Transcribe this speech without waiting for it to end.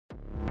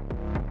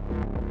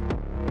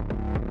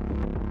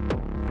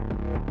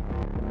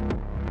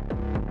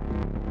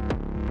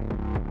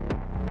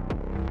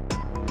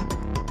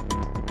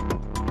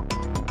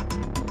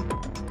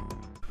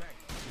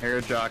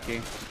Air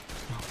jockey.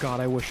 Oh god,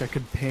 I wish I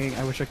could ping.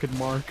 I wish I could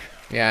mark.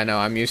 Yeah, I know.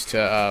 I'm used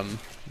to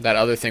that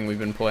other thing we've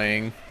been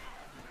playing.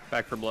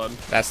 Back for Blood.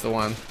 That's the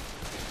one.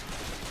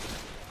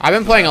 I've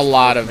been playing a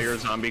lot of your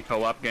zombie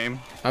co-op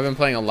game. I've been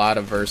playing a lot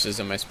of Versus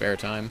in my spare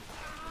time.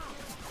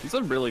 It's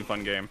a really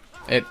fun game.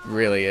 It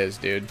really is,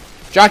 dude.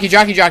 Jockey,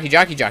 jockey, jockey,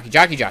 jockey, jockey,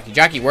 jockey, jockey,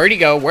 jockey. Where'd he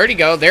go? Where'd he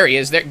go? There he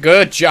is. There.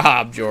 Good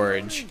job,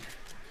 George.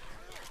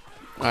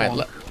 All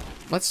right,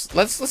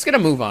 let's get a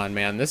move on,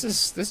 man. This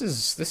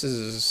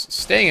is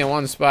staying in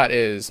one spot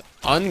is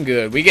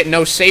ungood. We get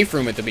no safe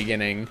room at the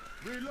beginning.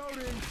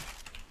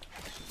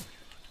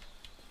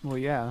 Well,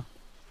 yeah.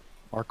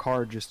 Our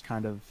car just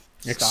kind of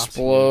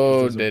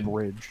Exploded. There's a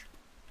bridge.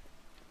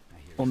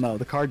 Well, no,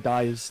 the car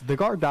dies. The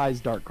car dies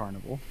Dark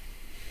Carnival.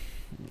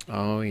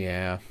 Oh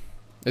yeah.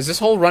 Is this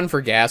whole run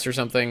for gas or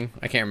something?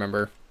 I can't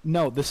remember.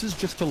 No, this is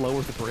just to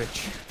lower the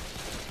bridge.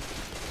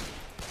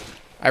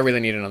 I really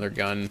need another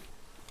gun.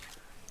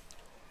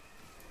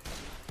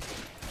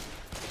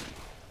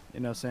 You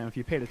know, Sam, if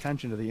you paid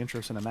attention to the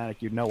intro cinematic,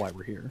 you'd know why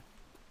we're here.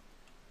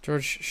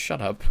 George, shut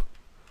up.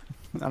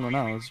 I don't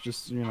know, it's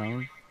just, you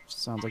know,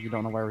 sounds like you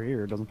don't know why we're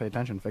here. It doesn't pay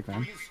attention, fake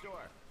fan.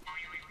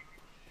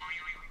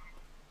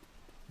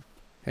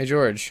 Hey,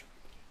 George.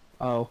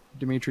 Oh,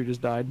 Dimitri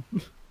just died.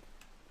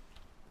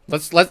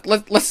 Let's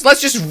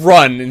just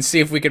run and see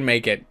if we can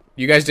make it.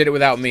 You guys did it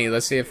without me.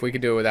 Let's see if we can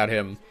do it without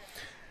him.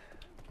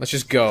 Let's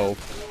just go.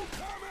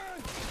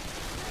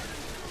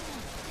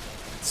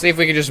 See if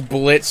we can just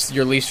blitz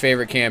your least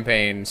favorite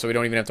campaign so we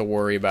don't even have to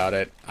worry about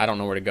it. I don't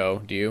know where to go.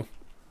 Do you?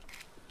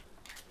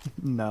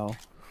 No.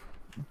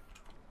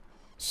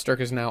 Sturk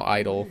is now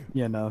idle.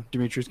 Yeah, no.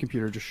 Dimitri's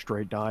computer just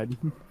straight died.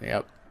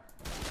 Yep.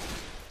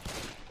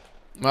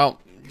 Well,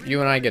 you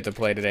and I get to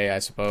play today, I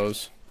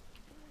suppose.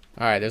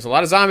 Alright, there's a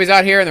lot of zombies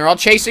out here, and they're all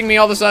chasing me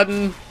all of a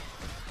sudden.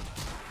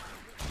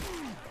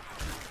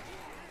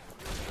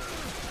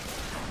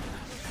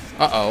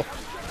 Uh-oh.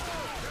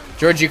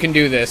 George, you can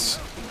do this.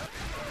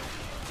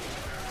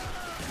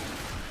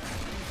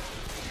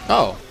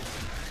 Oh.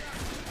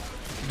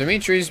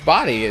 Dimitri's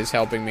body is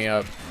helping me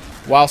up.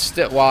 While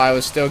I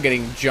was still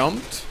getting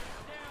jumped.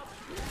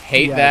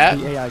 Hate that.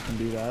 The AI can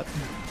do that.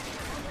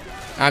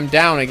 I'm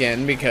down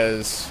again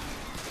because...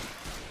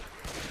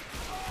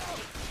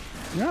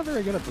 You're not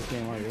very good at this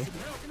game, are you?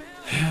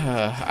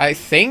 I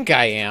think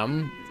I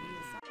am.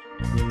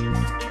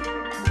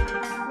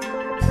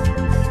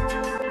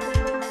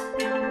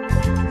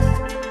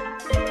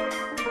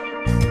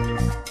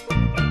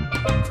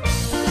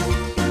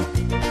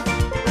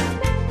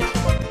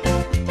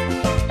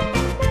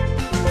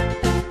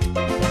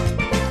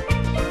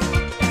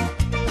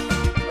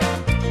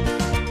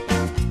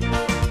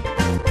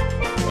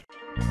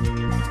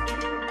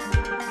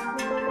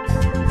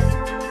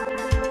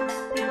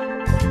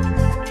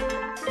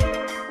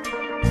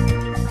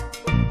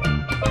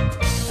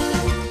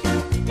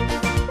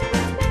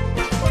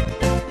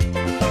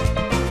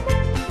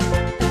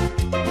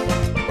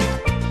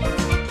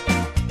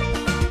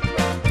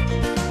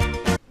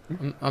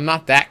 I'm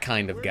not that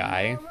kind of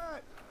guy.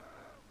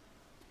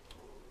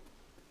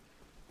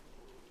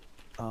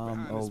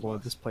 Oh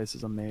lord, this place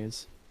is a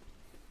maze.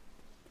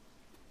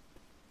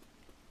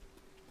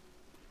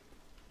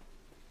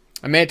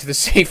 I made it to the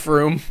safe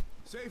room.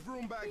 Safe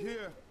room back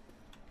here.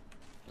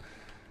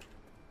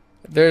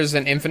 There's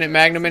an infinite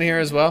magnum in here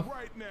as well.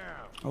 Right now.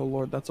 Oh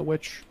lord, that's a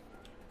witch.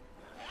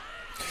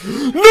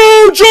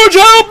 No, George,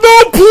 help!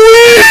 No,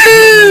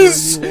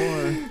 please!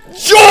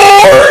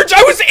 George!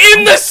 I was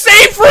in the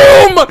safe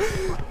room!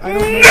 No!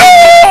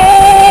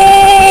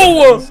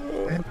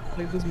 I haven't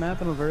played this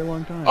map in a very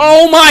long time.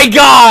 Oh my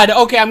god!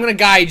 Okay, I'm gonna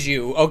guide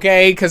you,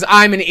 okay? Because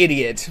I'm an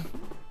idiot.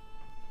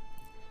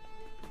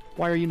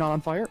 Why are you not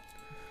on fire?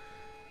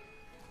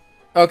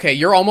 Okay,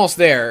 you're almost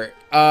there.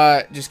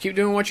 Just keep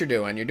doing what you're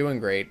doing. You're doing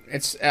great.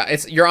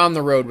 You're on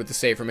the road with the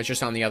safe room. It's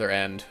just on the other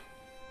end.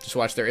 Just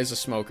watch, there is a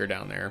smoker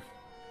down there.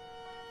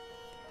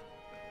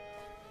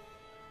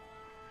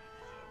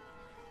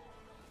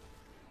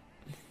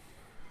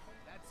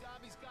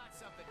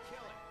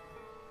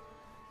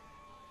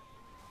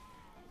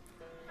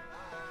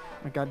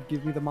 My god,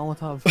 give me the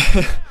Molotov.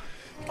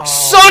 Oh.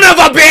 Son of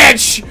a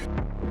bitch!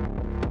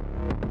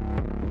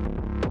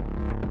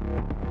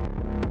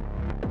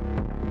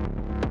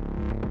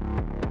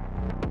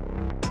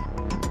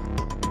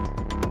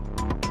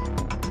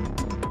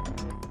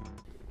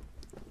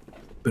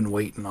 Been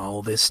waiting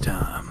all this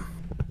time.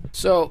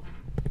 So,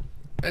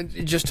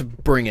 just to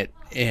bring it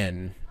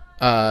in,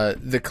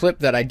 the clip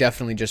that I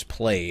definitely just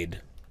played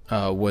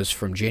was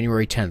from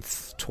January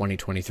 10th,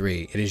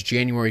 2023. It is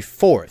January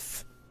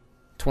 4th,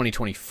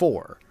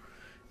 2024.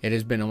 It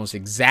has been almost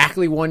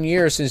exactly 1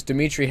 year since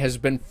Dimitri has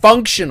been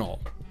functional.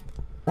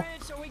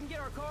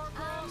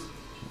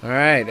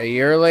 Alright, a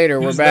year later,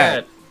 we're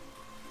back. That?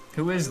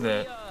 Who is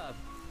that?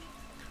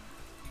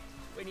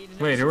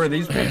 Wait, who are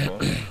these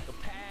people?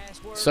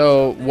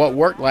 So, what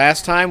worked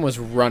last time was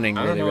running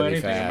I don't really, know really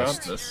anything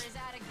fast. about this.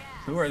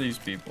 Who are these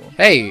people?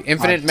 Hey,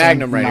 Infinite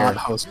Magnum right here.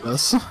 Host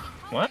this.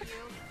 What?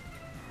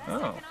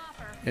 Oh.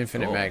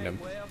 Infinite Cool. Magnum.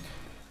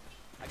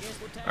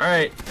 All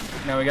right,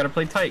 now we gotta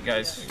play tight,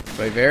 guys.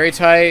 Play very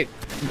tight.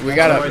 We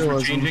gotta. Otherwise,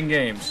 we're changing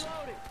games.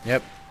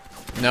 Yep.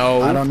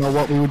 No. I don't know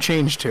what we would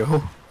change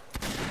to.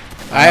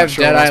 I have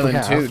sure Dead what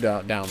else we Island 2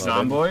 have.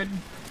 downloaded.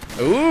 Zomboid?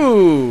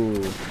 Ooh.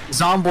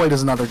 Zomboid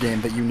is another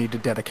game that you need to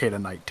dedicate a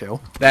night to.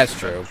 That's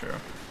true.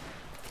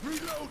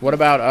 What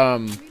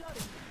about,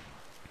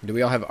 do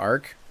we all have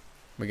Arc?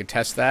 We could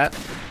test that.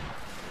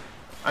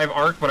 I have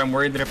Arc, but I'm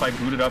worried that if I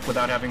boot it up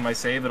without having my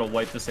save, it'll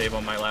wipe the save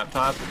on my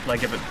laptop.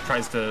 Like if it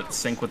tries to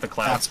sync with the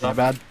cloud That's stuff.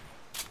 not bad.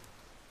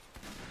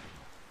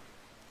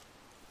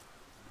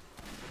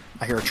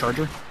 I hear a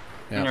charger.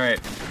 Yeah. Alright.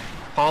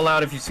 Call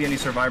out if you see any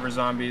survivor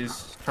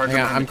zombies. Charger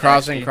Hang on, behind I'm the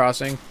crossing, taxi.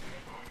 crossing.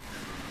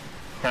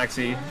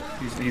 Taxi.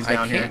 He's I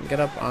down here. can't get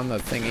up on the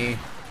thingy.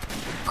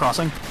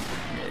 Crossing.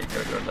 Yeah, you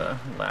gotta go to the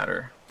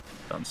ladder.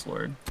 Dunce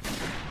Lord.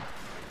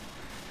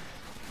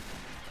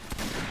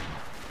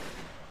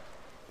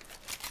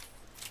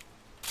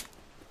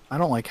 I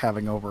don't like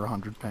having over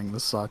 100 ping.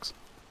 This sucks.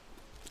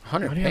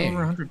 100 How do you have ping.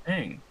 over 100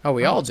 ping? Oh,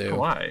 we Oh, all it's do.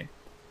 Why?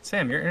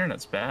 Sam, your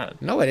internet's bad.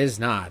 No, it is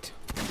not.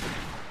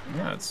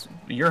 Yeah, it's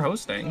you're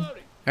hosting. All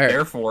right.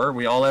 Therefore,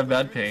 we all have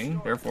bad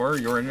ping. Therefore,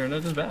 your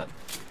internet is bad.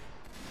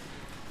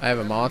 I have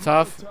a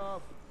Molotov.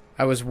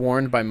 I was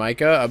warned by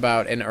Micah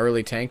about an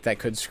early tank that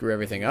could screw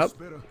everything up.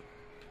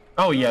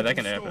 Oh yeah, that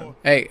can happen.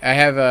 Hey, I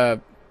have a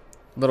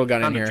little gun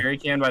in Found a here. jerry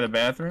can by the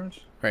bathrooms.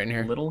 Right in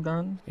here. Little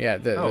gun. Yeah,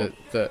 the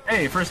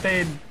Hey, first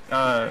aid.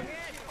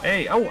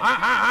 Hey. Oh,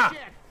 ah.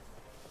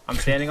 I'm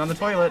standing on the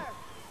toilet,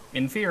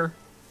 in fear.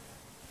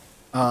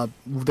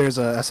 There's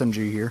a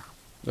SMG here.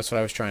 that's what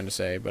I was trying to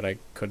say, but I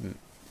couldn't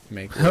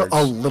make A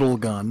words. little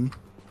gun.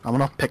 I'm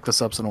gonna pick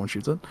this up so no one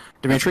shoots it.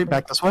 Dimitri,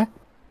 back this way.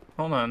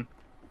 Hold on.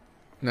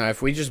 No,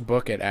 if we just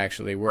book it,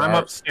 actually, we're I'm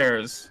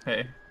upstairs.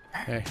 Hey.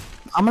 Hey,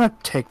 I'm gonna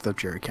take the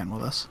jerry can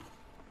with us.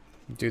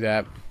 do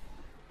that.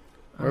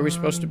 Where are we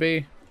supposed to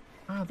be?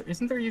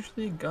 Isn't there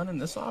usually a gun in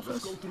this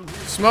office?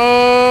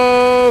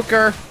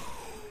 Smoker!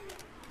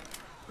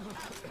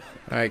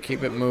 Alright,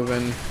 keep it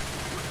moving.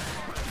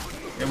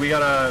 Yeah, we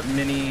got a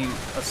mini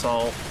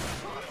assault.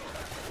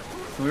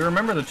 Do we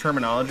remember the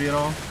terminology at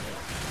all?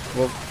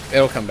 Well,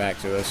 it'll come back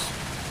to us.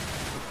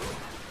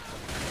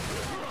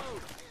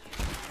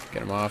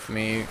 Get him off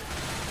me.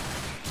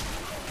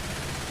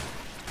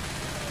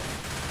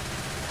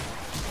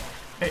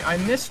 Hey, I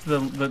missed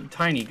the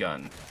tiny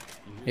gun.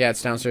 Yeah,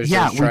 it's downstairs.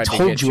 Yeah, Just we tried to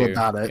told get you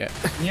about it. Yeah.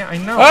 Yeah, I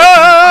know.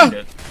 Ah! I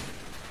couldn't find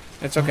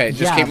it. It's okay.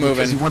 Just yeah, keep because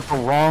moving. you went the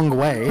wrong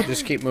way.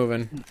 Just keep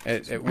moving.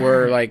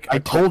 We're like I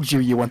told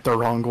you went the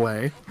wrong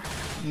way.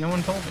 No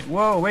one told me.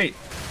 Whoa, wait.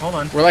 Hold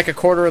on. we're like a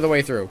quarter of the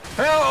way through.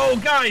 Oh,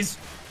 guys!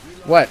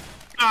 What?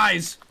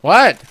 Guys!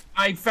 What?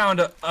 I found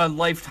a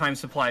lifetime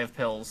supply of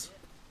pills.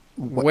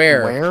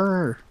 Where?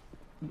 Where?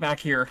 Back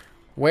here.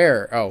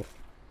 Where? Oh.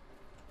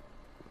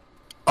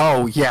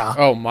 Oh, yeah.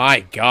 Oh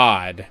my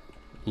God.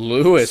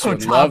 Lewis So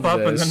would top love up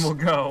and this. then we'll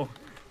go.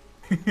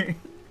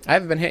 I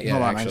haven't been hit yet,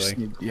 Hold on, I actually. just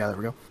need... Yeah, there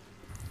we go.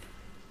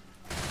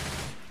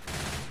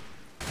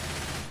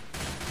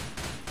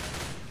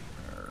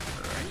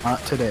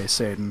 Not today,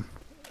 Satan.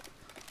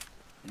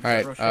 All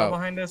right. Rochelle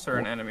behind us or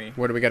an enemy?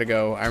 Where do we gotta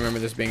go? I remember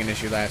this being an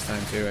issue last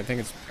time too. I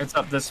think it's. It's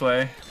up this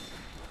way.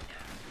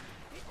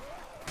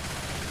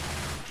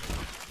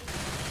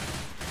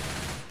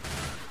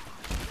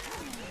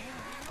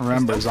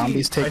 Remember, Still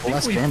zombies I take think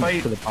less we damage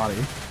fight- to the body.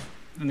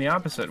 In the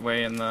opposite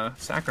way in the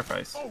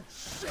sacrifice.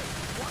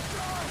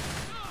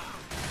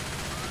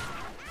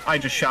 I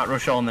just shot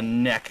Rochelle in the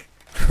neck.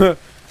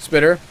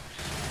 Spitter.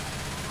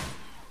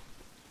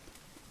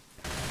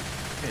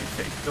 Okay,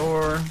 fake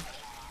door.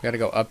 Gotta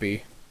go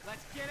uppy.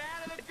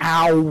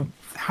 Ow!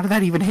 How did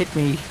that even hit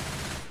me?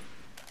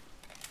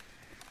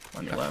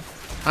 On your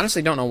left.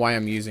 Honestly, don't know why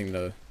I'm using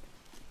the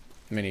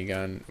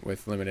minigun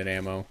with limited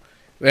ammo.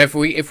 If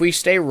we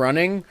stay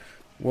running,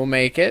 we'll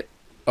make it.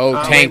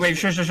 Oh, tank! Wait,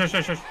 shush.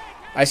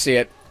 I see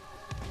it.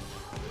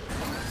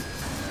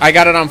 I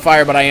got it on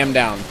fire, but I am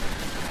down.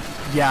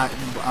 Yeah,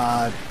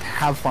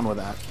 have fun with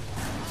that.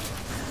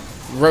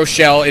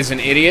 Rochelle is an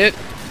idiot.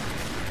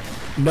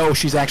 No,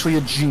 she's actually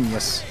a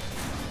genius.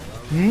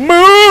 Move!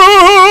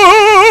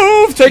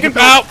 Take it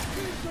out!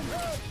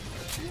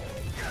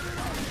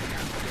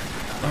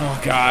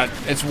 Oh God,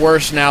 it's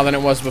worse now than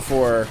it was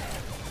before.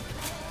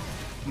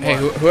 Hey,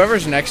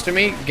 whoever's next to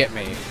me, get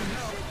me.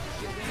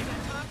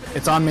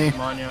 It's on me.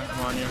 I'm on you.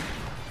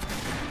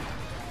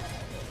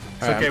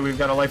 It's Alright, okay, we've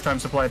got a lifetime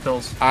supply of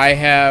pills.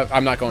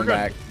 I'm not going We're good.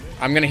 back.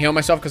 I'm gonna heal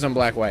myself because I'm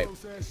black-white.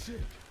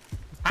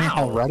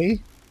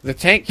 Already? The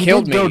tank He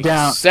killed did go me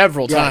down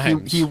several yeah,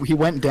 times. He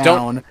went down.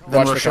 Don't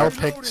Then watch the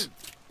car.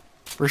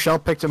 Rochelle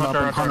picked him up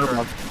and Roger. hung him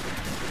up.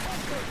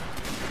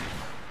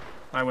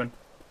 I win.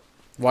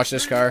 Watch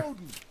this car.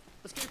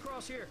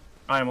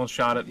 I almost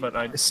shot it, but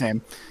I...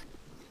 Same.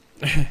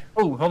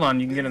 Oh, hold on,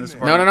 you can get in this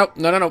No. apartment.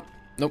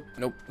 Nope.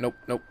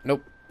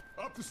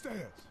 Up the stairs.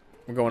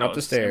 We're going up the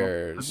It's the same-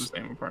 stairs. It's the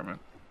same apartment.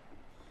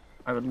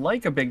 I would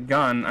like a big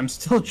gun. I'm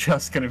still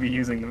just going to be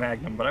using the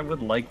Magnum, but I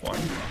would like one.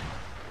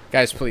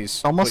 Guys,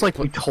 please. Almost Please, like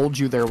we told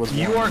you there was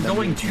You one. are and then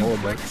going we too ignored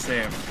quick, it.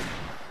 Sam.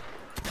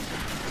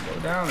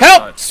 down.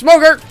 Help!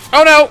 Smoker!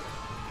 Oh no!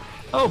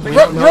 Oh, baby.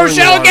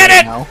 Rochelle, get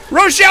it! now.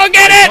 Rochelle,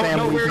 get I it! don't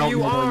know we where don't you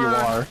know where you are.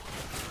 are.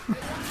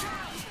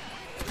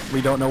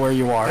 We don't know where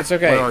you are. That's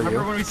okay. Where are Remember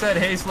you? when we said,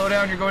 hey, slow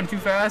down, you're going too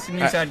fast? And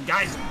you said,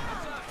 guys.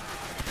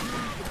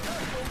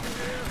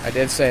 I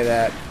did say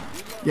that.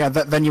 Yeah,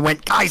 then you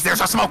went, guys,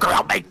 there's a smoker,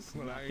 help me!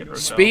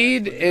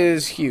 Speed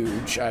is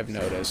huge, I've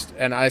noticed.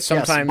 And I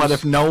sometimes... Yes, but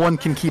if no one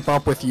can keep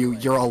up with you,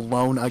 you're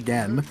alone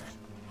again.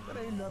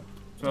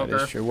 That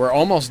Smoker. is true. We're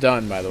almost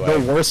done, by the way.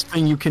 The worst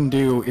thing you can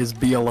do is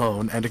be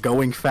alone, and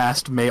going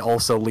fast may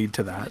also lead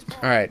to that.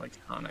 Alright. Like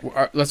Sonic.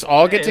 Let's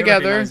all get Hey, I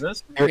together. recognize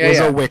this. There Yeah, is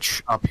yeah. a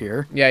witch up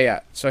here. Yeah, yeah.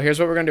 So here's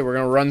what we're gonna do. We're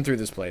gonna run through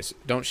this place.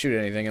 Don't shoot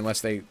anything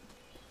unless they...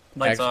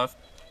 Lights off.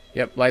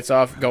 Yep, lights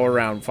off. Go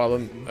around. Follow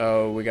them.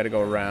 Oh, we gotta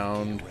go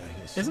around.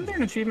 Isn't there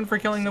an achievement for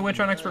killing the witch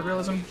on Expert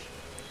Realism?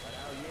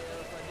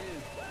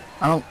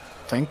 I don't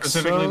think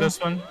Specifically so. this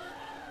one?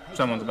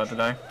 Someone's about to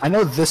die. I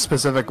know this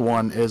specific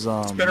one is,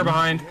 Spitter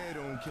behind.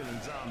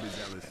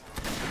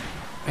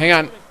 Hang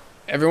on.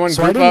 Everyone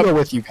So I group didn't go up.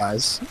 with you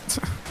guys.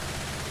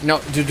 No,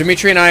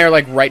 Dimitri and I are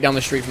like right down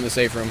the street from the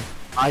safe room.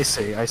 I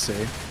see.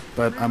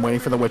 But I'm waiting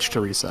for the witch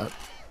to reset.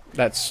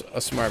 That's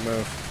a smart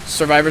move.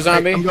 Survivor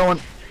zombie. I'm going.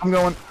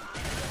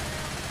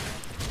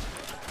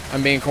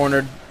 I'm being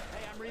cornered.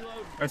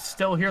 I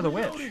still hear the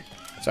witch.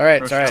 It's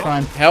alright, it's alright.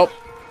 Fine. Help.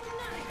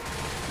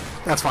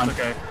 That's fine.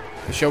 Okay.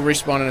 She'll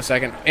respawn in a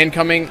second.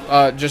 Incoming,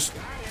 just...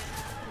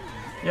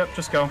 Yep,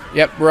 just go.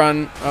 Yep,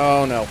 run.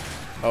 Oh no.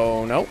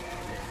 Oh no.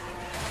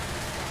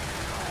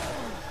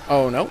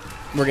 Oh no.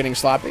 We're getting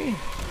sloppy.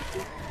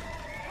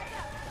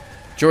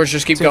 George,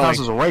 just keep Safe going. house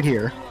is right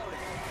here.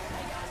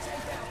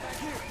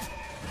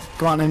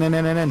 Come on, in.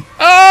 Oh!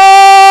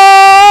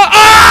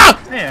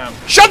 Ah! Damn.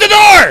 Shut the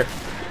door!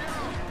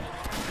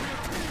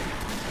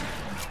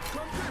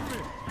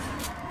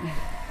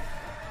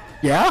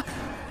 Yeah?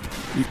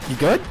 You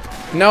good?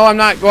 No, I'm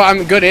not. Well,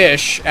 I'm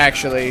good-ish,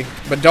 actually.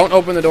 But don't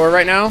open the door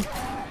right now.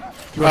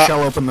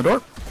 Rochelle, open the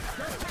door.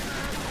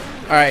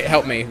 Alright,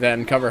 help me,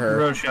 then. Cover her.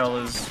 Rochelle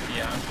is,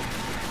 yeah.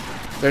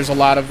 There's a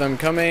lot of them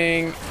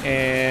coming,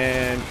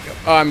 and...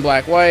 Oh, I'm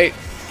black-white.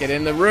 Get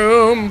in the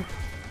room.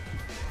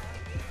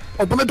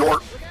 Open the door.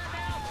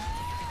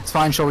 It's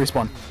fine, she'll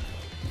respawn.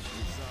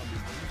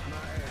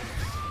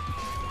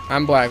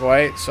 I'm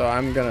black-white, so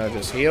I'm gonna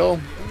just heal.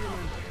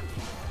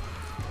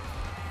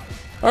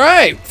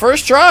 Alright,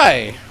 first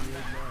try.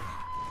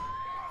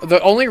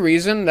 The only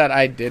reason that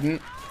I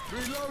didn't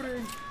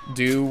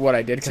do what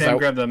I did, because Sam,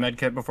 grab the med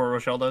kit before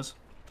Rochelle does.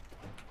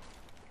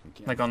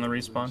 Like on the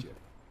respawn.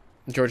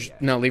 George,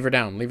 no, leave her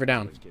down. Leave her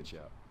down.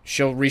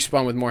 She'll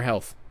respawn with more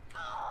health.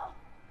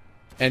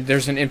 And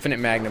there's an infinite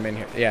magnum in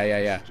here.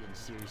 Yeah.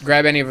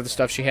 Grab any of the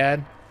stuff she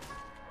had.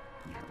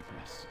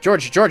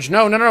 George,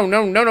 no.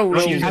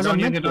 Don't use has a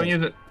med it, don't kit.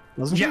 use it.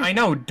 Doesn't Yeah, she? I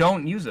know,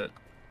 don't use it.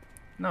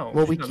 No.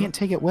 Well, she we doesn't. can't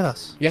take it with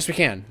us. Yes, we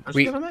can. Does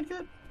she have a med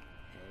kit?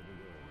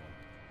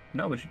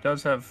 No, but she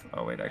does have...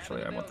 Oh, wait,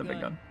 actually, I want the big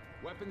gun.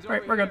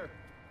 Alright, we're good.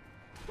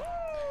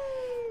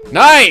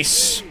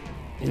 Nice!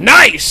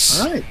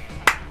 Nice! Alright.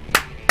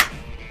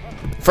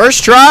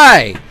 First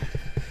try!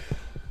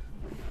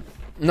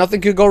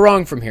 Nothing could go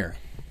wrong from here.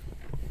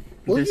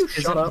 Will This you is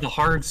shut up? the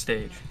hard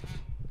stage.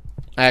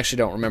 I actually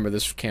don't remember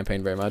this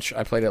campaign very much.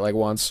 I played it like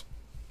once.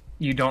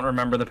 You don't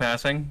remember the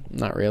passing?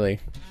 Not really.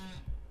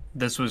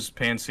 This was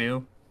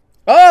Panseal?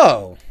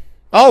 Oh!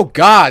 Oh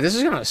god, this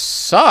is gonna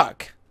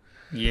suck.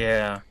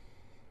 Yeah.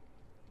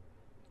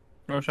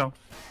 Rochelle.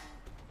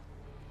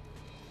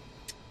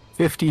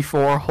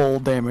 54 whole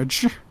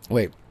damage.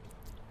 Wait.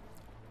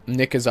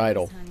 Nick is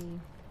idle. Honey,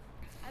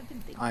 I've been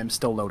thinking. I'm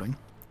still loading.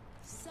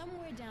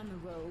 Somewhere down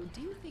the road,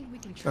 do you think we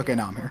can trade Okay,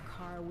 now I'm a here.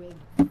 car with,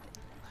 let's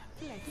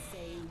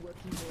say,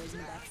 working boys in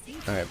the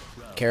backseat? Alright,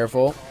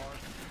 careful.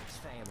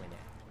 Family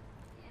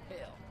now.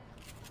 Hell,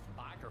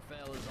 biker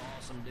fella's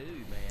awesome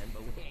dude, man,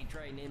 but we ain't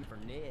trading in for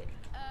Nick.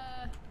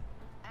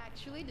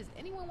 Actually, does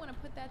anyone want to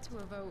put that to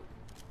a vote?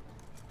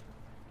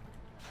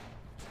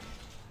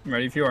 I'm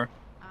ready if you are.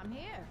 I'm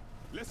here.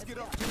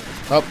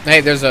 Oh,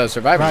 hey, there's a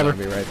survivor Survivor.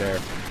 zombie right there.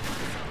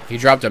 He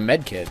dropped a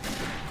med kit.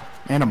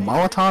 And a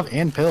Molotov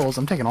and pills.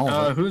 I'm taking all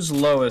of it. Who's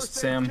lowest?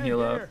 Sam,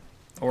 heal up.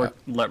 Or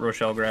let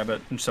Rochelle grab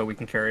it so we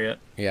can carry it.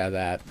 Yeah,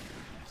 that.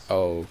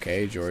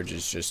 Okay, George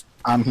is just...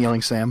 I'm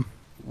healing Sam.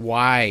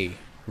 Why?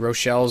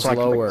 Rochelle's So I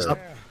can pick this lower. up.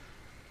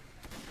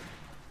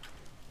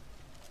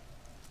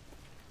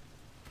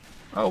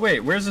 Oh, wait,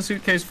 where's the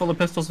suitcase full of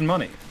pistols and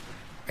money?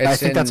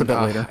 It's think that's a bit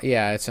in, later.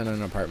 Yeah, it's in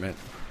an apartment.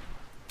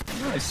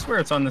 I swear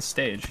it's on this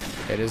stage.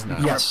 It is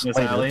not. Yes, This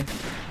later. alley.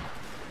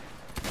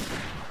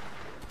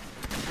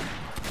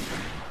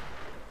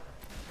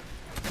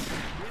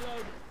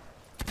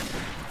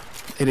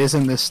 It is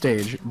in this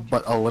stage,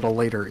 but a little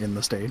later in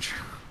the stage.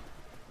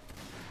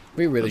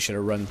 We really should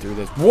have run through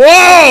this.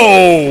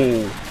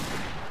 Whoa!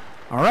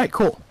 Alright,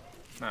 cool.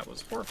 That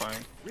was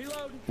horrifying.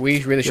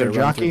 We really should have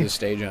run through jockey? this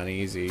stage on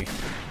easy.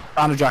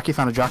 Found a jockey.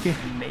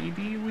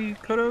 Maybe we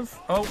could have.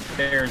 Oh,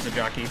 there's a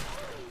jockey.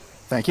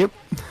 Thank you.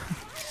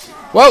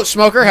 Whoa,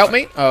 Smoker, help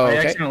me! Oh, I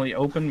okay. accidentally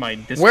opened my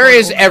Discord. Where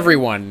is folder.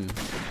 everyone?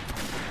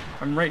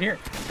 I'm right here.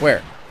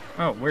 Where?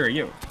 Oh, where are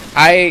you?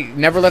 I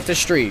never left the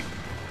street.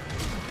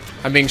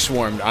 I'm being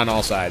swarmed on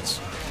all sides.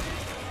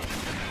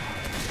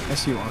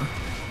 Yes, you are.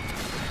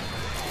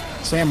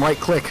 Sam, right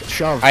click,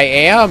 shove. I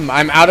am.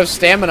 I'm out of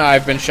stamina.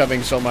 I've been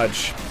shoving so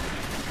much.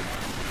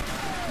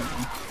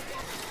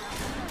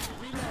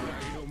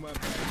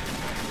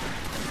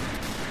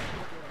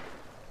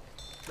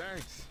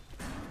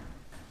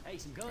 Hey,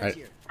 some guns Alright.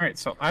 here. All right,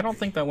 so I don't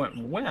think that went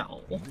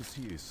well.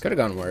 Could have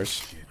gone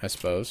worse, I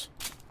suppose.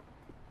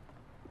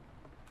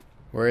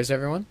 Where is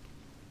everyone?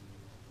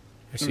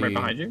 I I'm right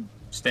behind you,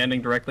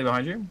 standing directly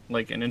behind you,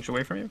 like an inch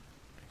away from you.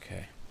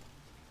 Okay.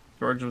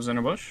 George was in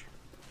a bush.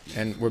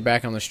 And we're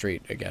back on the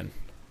street again.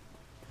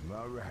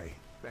 All right,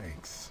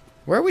 thanks.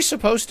 Where are we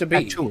supposed to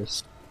be? Back to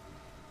us.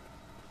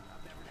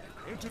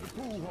 Into the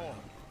pool hall.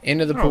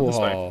 Into the Oh, pool this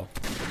way. hall.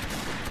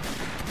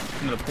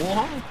 Into the pool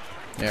hall?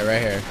 Yeah,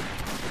 right here.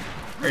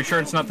 Are you sure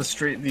it's not the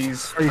street?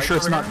 These. Are you sure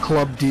it's not here?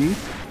 Club D?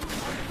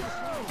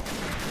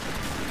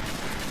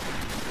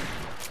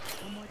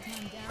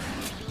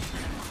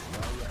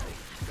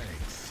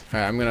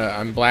 Alright,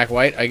 I'm black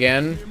white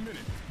again.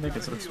 I think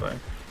it's this way.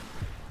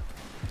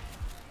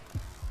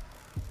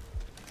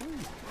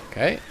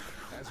 Okay.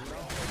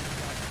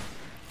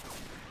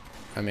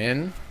 I'm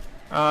in.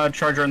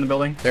 Charger in the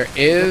building. There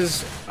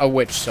is a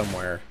witch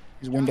somewhere.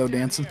 He's window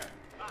dancing.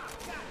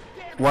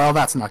 Well,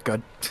 that's not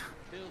good.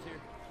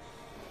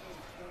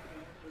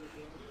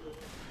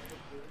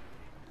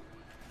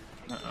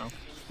 Uh-oh.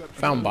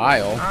 Found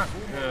bile. Not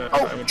good.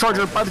 Oh,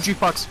 Charger by the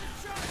jukebox.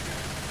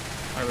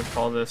 I would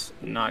call this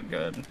not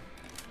good.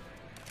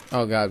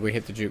 Oh god, we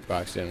hit the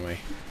jukebox, didn't we?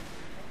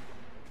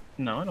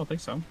 No, I don't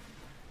think so.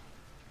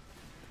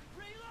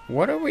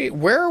 What are we?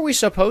 Where are we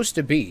supposed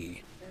to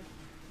be?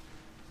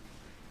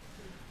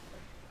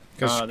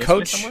 Because This way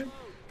coach somewhere?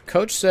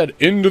 coach said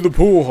into the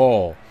pool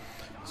hall,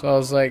 so I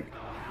was like,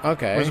 We're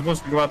okay.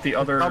 supposed to go out the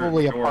other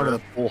Probably a door. part of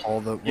the pool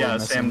hall that we're Yeah,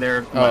 missing. Sam,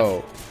 there.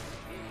 Oh,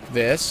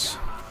 this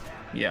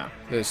Yeah.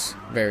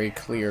 very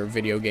clear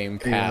video game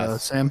Hey,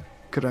 path. Sam,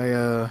 could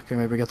I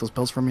maybe get those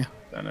pills from you?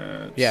 Then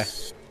it's... Yeah.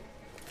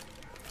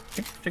 I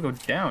think we have to go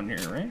down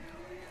here, right?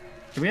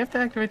 Do we have to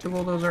activate the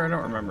bulldozer? I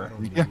don't remember.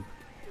 Yeah.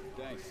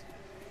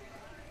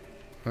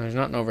 There's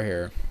nothing over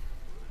here.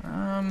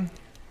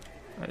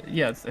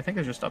 Yeah, I think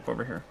it's just up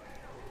over here.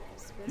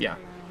 Yeah.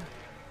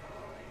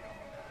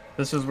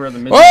 This is where the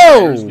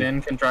Whoa! midget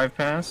then can drive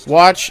past.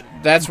 Watch,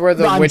 that's where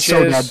the I'm witch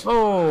so is. dead.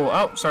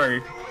 Oh,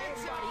 sorry.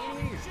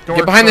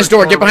 Get behind this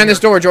door. Get behind this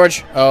door,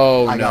 George.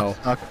 Oh I no.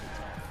 got stuck.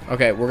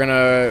 Okay, we're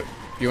gonna.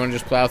 You want to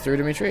just plow through,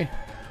 Dimitri?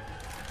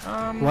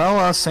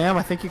 Well, Sam,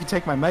 I think you can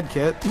take my med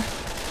kit.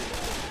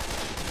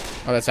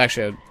 Oh, that's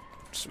actually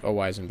a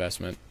wise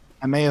investment.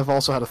 I may have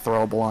also had a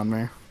throwable on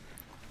me.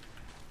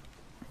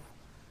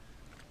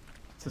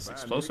 Is this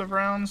explosive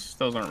rounds?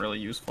 Those aren't really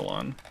useful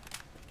on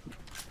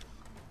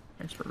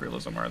expert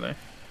realism, are they?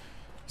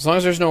 As long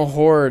as there's no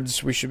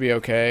hordes, we should be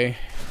okay.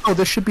 Oh,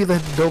 this should be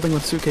the building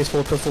with suitcase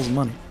full of pistols and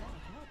money.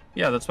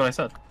 Yeah, that's what I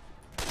said.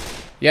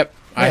 Yep,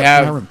 I Yeah, it's in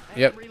have. my room.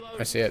 Yep,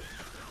 I see it.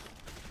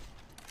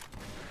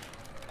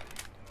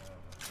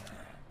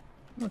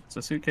 Look, it's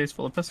a suitcase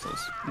full of pistols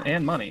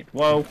and money.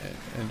 Whoa.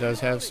 It does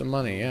have some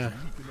money, yeah.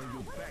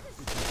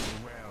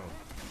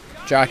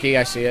 Jockey,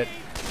 I see it.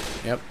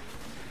 Yep.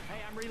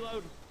 Hey, I'm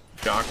reloading.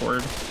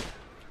 Jockward.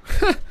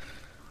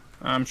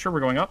 I'm sure we're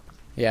going up.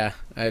 Yeah,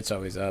 it's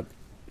always up.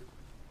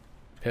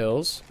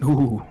 Pills.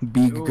 Ooh,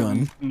 big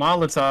gun.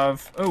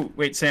 Molotov. Oh,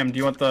 wait, Sam, do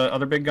you want the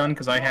other big gun?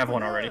 Because I have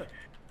one already.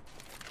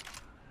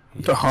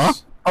 Huh?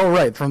 Oh,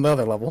 right, from the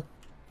other level.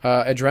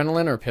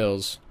 Adrenaline or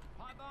pills?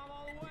 Pipe bomb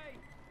all the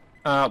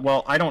way.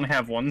 Well, I don't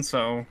have one,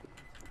 so...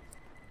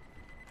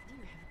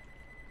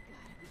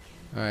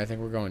 I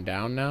think we're going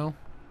down now.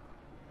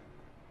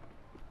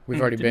 We've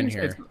already been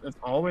Didn't you say here. It's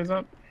always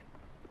up?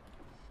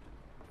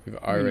 We've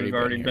already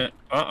been here.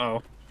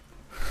 Uh-oh.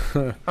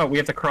 Oh, we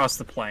have to cross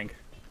the plank.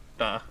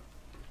 Duh.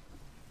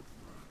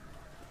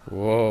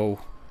 Whoa.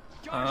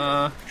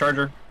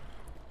 Charger.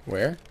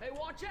 Where? Hey,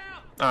 watch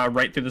out.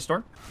 Right through the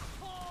store.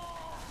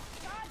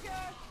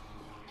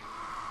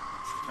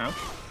 Ouch.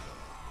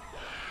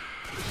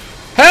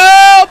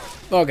 Help!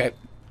 Okay,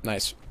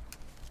 nice.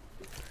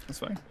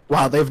 This way.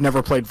 Wow, they've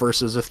never played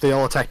Versus. If they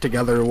all attacked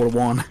together, it would have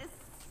won.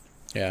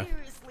 Yeah.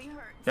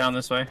 Down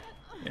this way.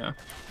 Yeah,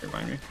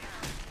 remind me.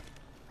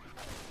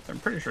 I'm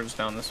pretty sure it's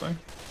down this way.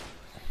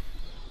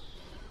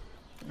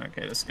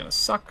 Okay, this is gonna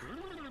suck.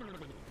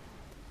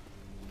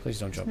 Please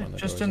don't jump on the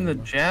Just doors in the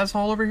anymore. jazz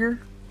hall over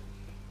here?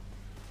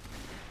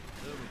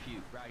 Boomer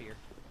puke right here.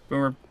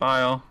 Boomer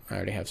bile. I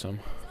already have some.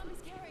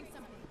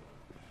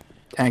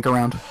 Tank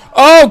around.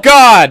 Oh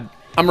God!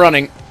 I'm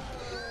running.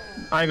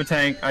 I have a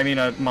tank. I mean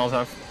a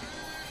Molotov.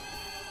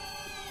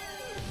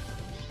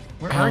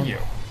 Where are you?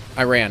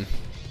 I ran.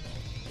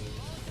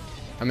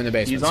 I'm in the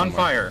basement. He's on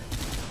somewhere. fire.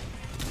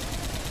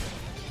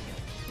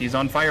 He's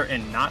on fire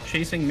and not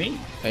chasing me.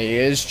 He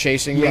is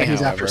chasing me. Yeah, he's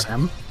however. after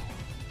Sam.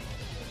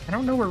 I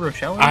don't know where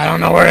Rochelle is. I don't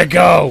know where to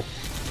go.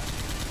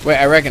 Wait,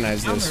 I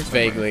recognize Down this there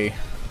somewhere. vaguely.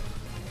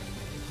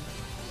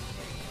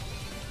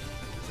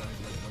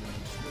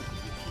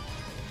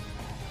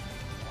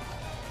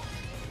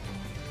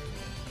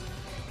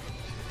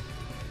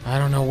 I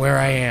don't know where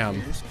I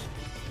am.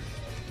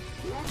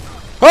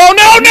 Oh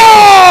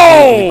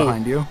no, no!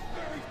 Behind you.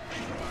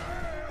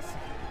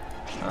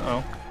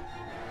 Uh-oh.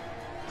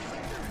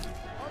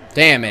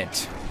 Damn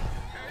it.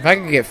 If I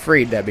could get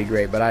freed, that'd be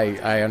great, but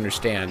I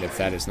understand if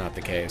that is not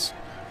the case.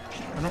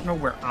 I don't know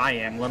where I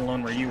am, let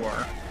alone where you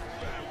are.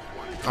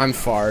 I'm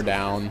far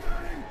down.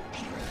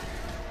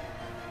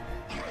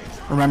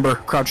 Remember,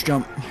 crouch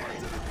jump.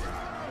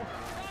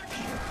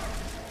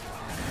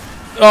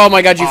 Oh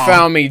my god, you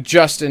found me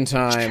just in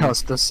time.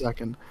 Just a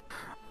second.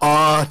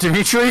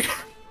 Dimitri?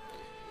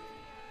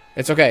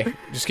 It's okay.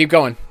 Just keep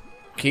going.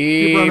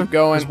 Keep running.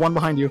 going. There's one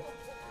behind you.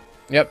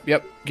 Yep,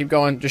 yep. Keep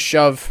going. Just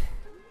shove.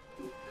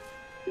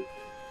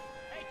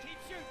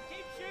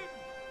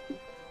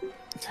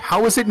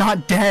 How is it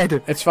not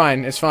dead? It's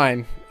fine. It's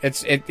fine.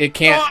 It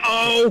can't.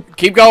 Uh-oh!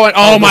 Keep going.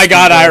 Oh my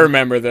god, I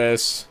remember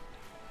this.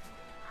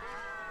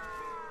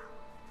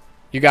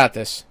 You got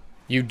this.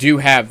 You do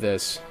have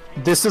this.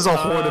 This is a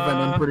horde event,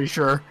 I'm pretty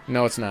sure.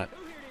 No, it's not.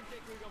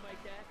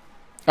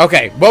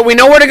 Okay, but we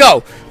know where to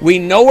go. We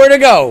know where to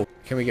go.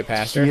 Can we get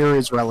past her? Here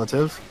is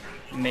relative.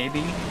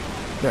 Maybe.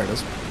 There it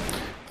is.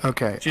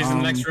 Okay. She's in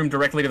the next room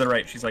directly to the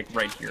right. She's like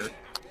right here.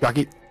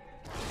 Jockey.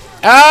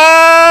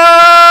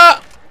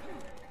 Ah!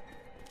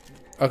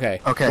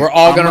 Okay. Okay. We're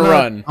all gonna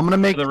run. I'm gonna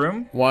make The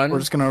room? One. We're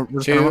just gonna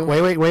two.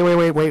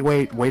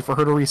 Wait for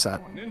her to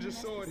reset.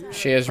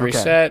 She has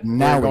reset.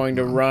 now We're we going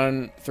to can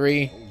run.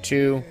 3,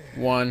 2,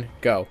 1,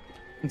 go.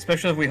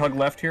 Especially if we hug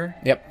left here.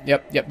 Yep,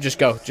 yep, yep. Just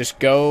go. Just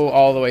go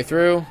all the way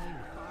through.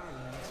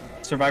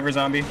 Survivor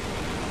zombie.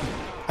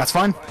 That's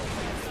fine.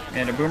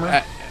 And a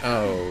boomer.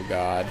 Oh,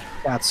 God.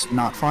 That's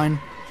not fine.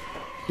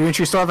 Didn't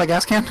you still have that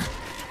gas can?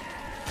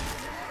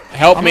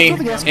 Help I'm me. gonna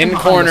throw the gas can In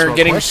behind us corner, real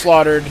getting quick.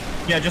 slaughtered.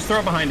 Yeah, just throw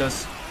it behind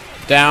us.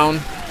 Down.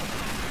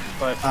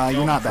 But you're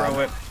don't not throw bad.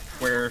 it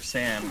where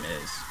Sam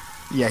is.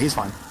 Yeah, he's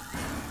fine.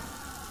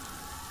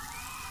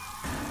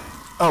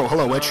 Oh,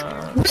 hello, witch.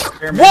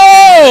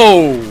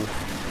 Whoa!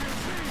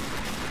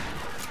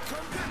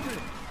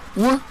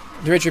 What?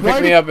 Dimitri, Why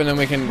pick me did- up and then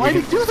we can. Why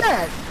did you do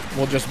that?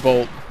 We'll just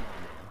bolt.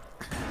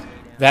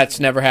 That's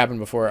never happened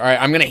before. All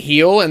right, I'm gonna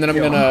heal and then I'm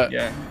gonna.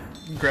 Yeah.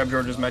 Grab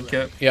George's med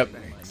kit. Yep.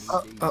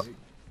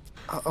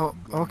 Oh,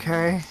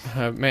 okay.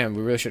 Man,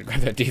 we really should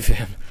have grabbed that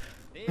defib.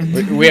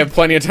 we have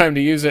plenty of time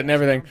to use it and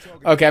everything.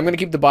 Okay, I'm gonna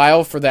keep the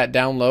bile for that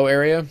down low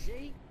area.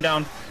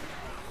 Down.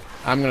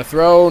 I'm gonna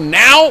throw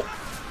now.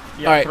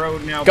 Yeah, All right, throw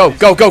now. go, please.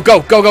 go, go,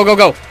 go, go, go, go,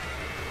 go.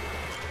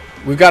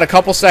 We've got a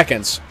couple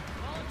seconds.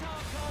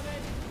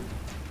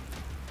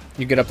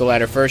 You get up the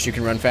ladder first. You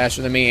can run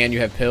faster than me, and you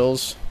have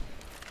pills.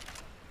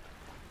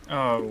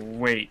 Oh,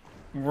 wait.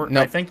 I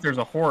Nope. think there's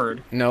a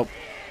horde. Nope.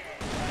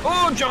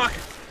 Oh, Jock!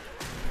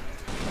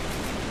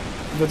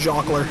 The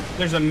jockler.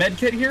 There's a med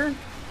kit here?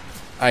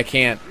 I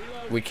can't.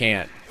 We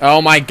can't.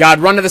 Oh my God!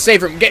 Run to the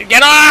safe room.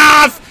 Get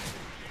off!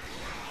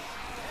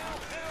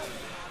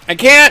 I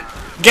can't.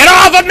 Get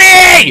off of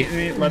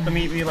me! Let them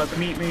eat me, let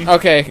them eat me.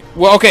 Okay.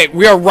 Well, okay.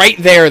 We are right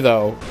there,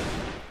 though.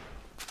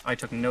 I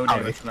took no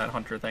damage from that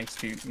hunter thanks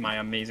to my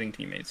amazing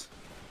teammates.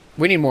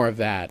 We need more of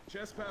that.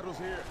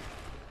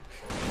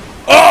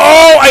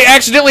 Oh! I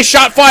accidentally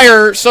shot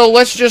fire, so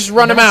let's just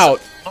run him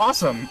out.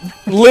 Awesome.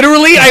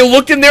 Literally, I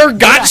looked in there,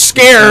 got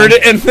scared,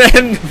 and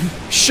then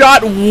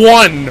shot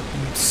one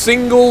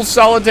single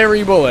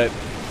solitary bullet.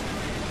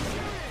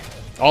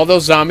 All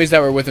those zombies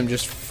that were with him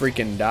just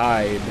freaking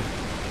died.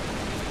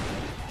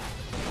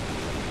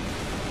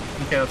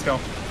 Okay, let's go.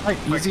 Right,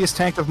 easiest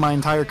tank of my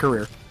entire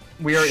career.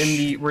 We're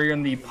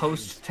in the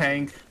post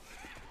tank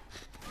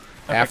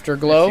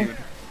Afterglow?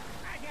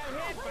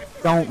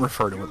 Don't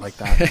refer to it like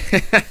that.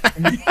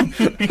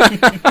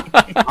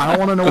 I don't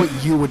want to know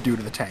what you would do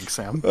to the tank,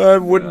 Sam. I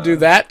wouldn't do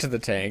that to the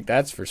tank,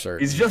 that's for certain.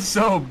 He's just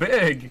so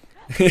big.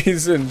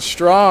 He's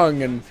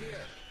strong, and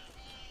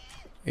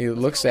he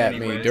looks at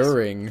me Anyways.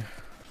 during.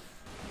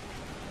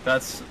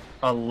 That's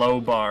a low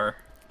bar.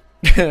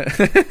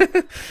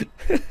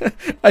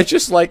 I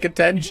just like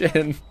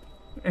attention.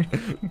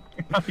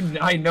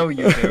 I know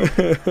you do.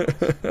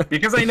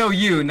 Because I know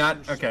you,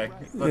 not okay.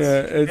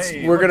 Yeah,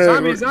 we're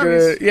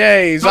gonna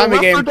yay, zombie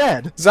Left 4 game.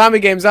 Dead. Zombie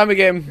game, zombie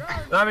game.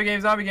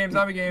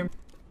 Zombie game.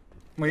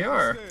 We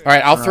are.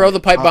 Alright, I'll throw the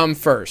pipe bomb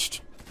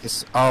first.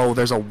 Oh,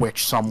 there's a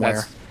witch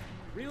somewhere.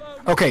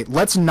 Okay,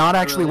 let's not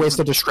actually waste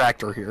a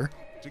distractor here.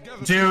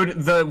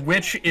 Dude, the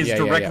witch is Yeah,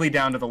 directly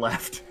down to the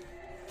left.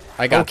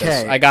 I got this.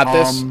 Okay, I got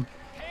this. um,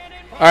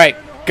 Alright,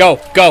 go.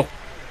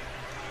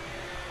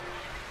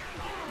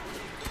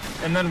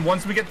 And then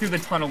once we get through the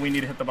tunnel, we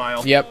need to hit the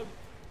bile. Yep.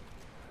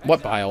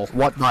 What bile?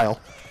 What vial?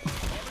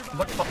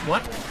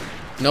 What?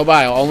 No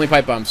bile, only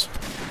pipe bombs.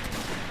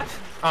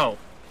 Oh.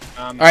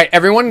 Alright,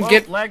 everyone Well,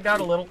 get... lagged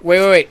out a little.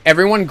 Wait.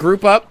 Everyone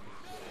group up.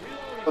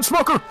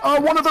 Smoker!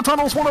 One of the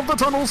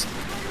tunnels!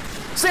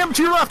 Sam,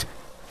 to your left!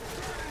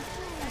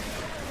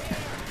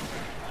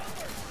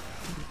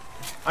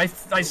 I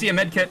see a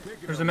med kit.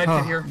 There's a med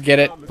kit here. Get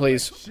it,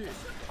 please.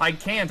 I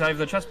can't. I have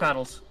the chest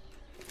paddles.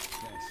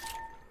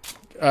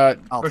 I'll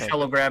take Rochelle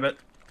will grab it.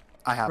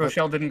 I have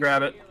Rochelle didn't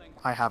grab it. it.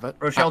 I have it.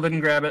 Rochelle didn't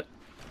grab it.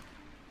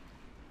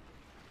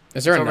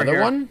 Is there It's over another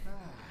here. one?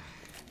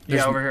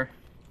 Yeah, over here.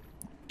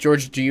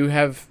 George, do you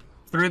have...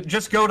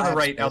 Just go to the have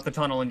right space. out the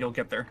tunnel and you'll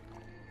get there.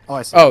 Oh,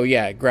 I see. Oh,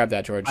 yeah, grab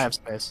that, George. I have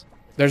space.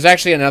 There's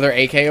actually another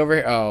AK over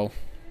here. Oh.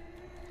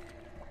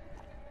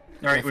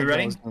 All right, we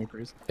ready?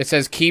 It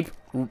says keep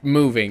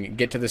moving,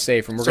 get to the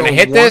safe room. We're So gonna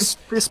hit once this.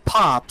 this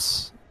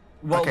pops.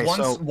 Well, Okay,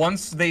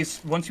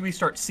 once we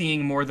start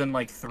seeing more than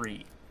like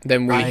 3.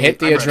 Then we I- hit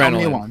the I'm ready. Tell me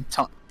adrenaline. one.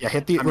 Yeah,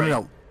 hit the. I'm No, ready.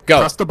 no. Go.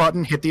 Press the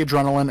button, hit the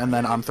adrenaline, and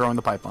then I'm throwing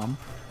the pipe bomb.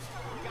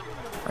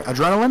 Right,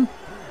 adrenaline.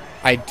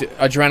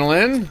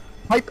 Adrenaline.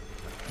 Pipe.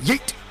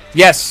 Yeet.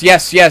 Yes,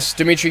 yes, yes.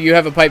 Dimitri, you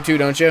have a pipe too,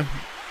 don't you?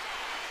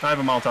 I have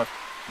a Molotov.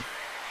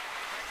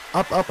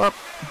 Up, up, up.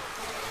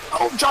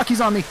 Oh, jockey's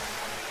on me.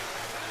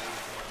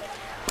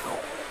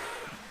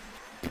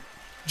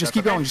 Just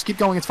keep going. Just keep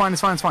going. It's fine.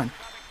 It's fine. It's fine.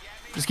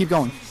 Just keep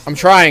going. I'm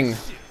trying.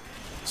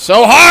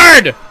 So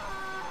hard!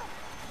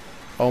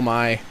 Oh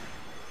my.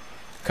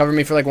 Cover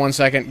me for like 1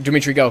 second.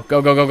 Dimitri, go.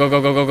 Go, go, go, go,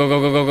 go, go, go, go,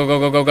 go, go, go, go,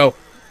 go, go, go.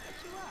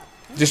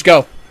 Just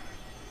go.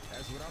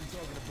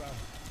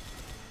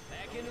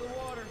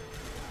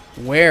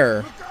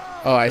 Where?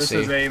 Oh, I This see.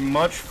 is a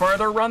much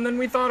farther run than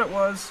we thought it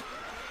was.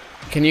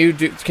 Can you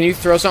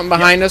throw something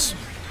behind us?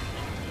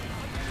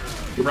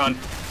 Run.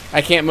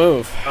 I can't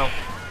move. Oh.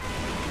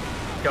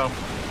 Go.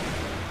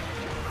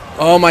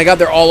 Oh my god,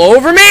 they're all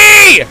over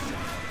me!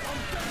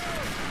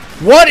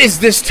 What is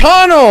this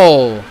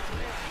tunnel?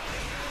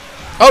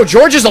 Oh,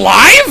 George is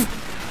alive?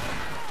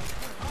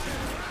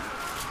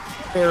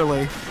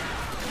 Barely.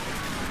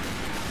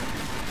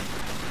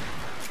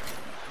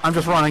 I'm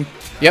just running.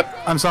 Yep.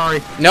 I'm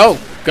sorry. No,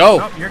 go.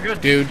 Oh, you're good.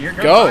 Dude, You're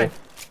good. go.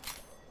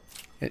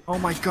 Bye. Oh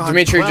my god.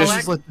 Dimitri, Please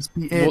just- let this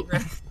be it.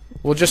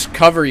 We'll just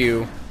cover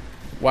you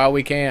while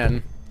we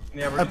can.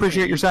 Yeah, we're I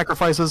appreciate your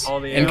sacrifices. all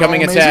the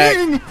Incoming You're attack.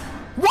 amazing.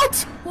 What?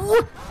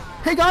 What?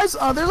 Hey guys,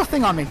 there's a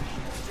thing on me.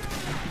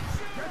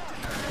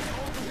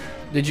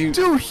 Did you...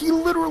 Dude, he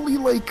literally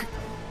like,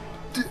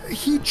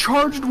 he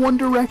charged one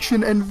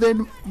direction and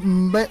then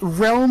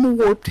realm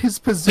warped his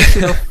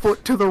position a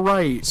foot to the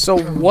right. So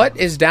what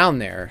is down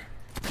there?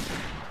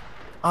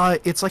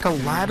 It's like a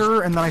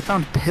ladder, and then I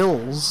found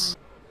pills.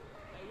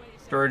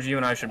 George, you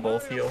and I should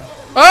both heal.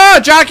 Oh,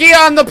 jockey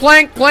on the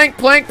plank, plank,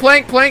 plank,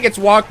 plank, plank. It's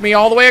walked me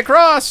all the way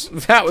across.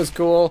 That was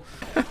cool.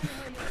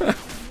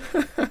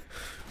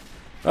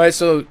 Alright,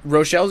 so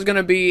Rochelle's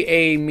gonna be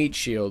a meat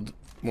shield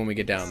when we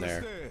get down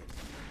there.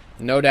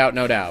 No doubt,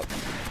 no doubt.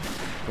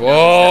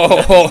 Not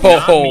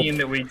Whoa! mean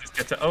that we just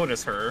get to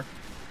Otis her,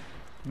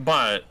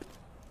 but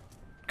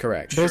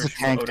Correct. There's a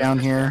Sure, tank sure. down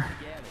here.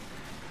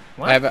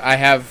 what? I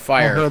have I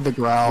fire. heard the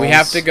growls. We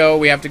have to go.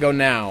 We have to go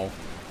now.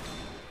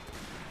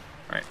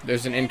 Alright.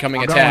 There's an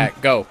incoming I'm attack.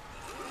 Go.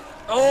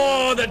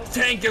 Oh, the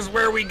tank is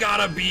where we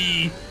gotta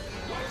be.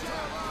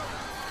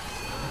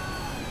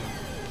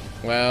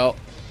 Well,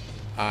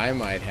 I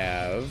might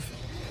have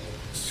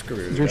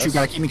screwed George, you us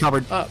gotta keep me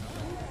covered. up.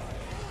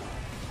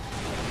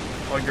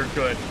 Oh, you're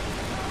good.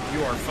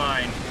 You are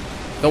fine.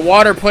 The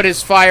water put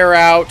his fire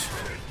out.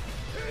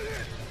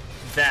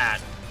 That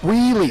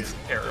We leave.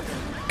 terrible.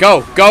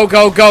 Go, go,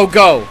 go, go,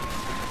 go.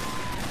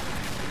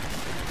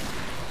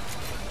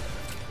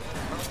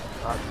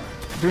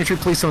 Dimitri,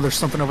 please tell me there's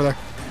something over there.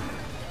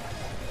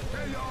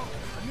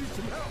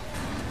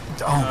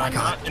 Oh my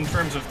god. Not in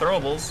terms of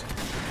throwables.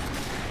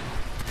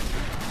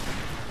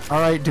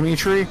 Alright,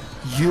 Dimitri,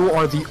 you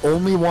are the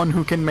only one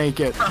who can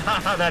make it.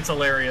 That's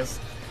hilarious.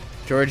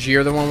 George,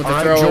 you're the one with the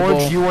Alright, throwable.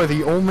 George, you are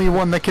the only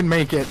one that can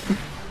make it.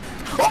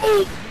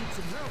 Oh!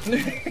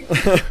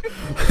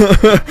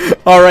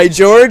 All right,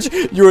 George,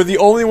 you're the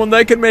only one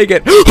that can make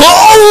it.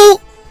 Oh!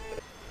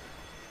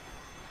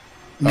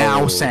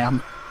 Now, Oh.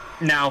 Sam.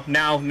 Now.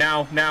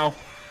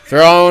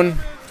 Thrown.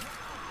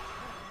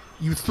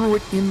 You threw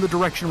it in the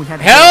direction we had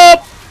to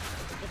Help!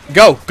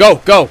 Go,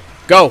 go, go,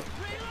 go.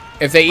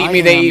 If they go. eat me,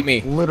 I they am eat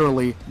me.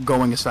 Literally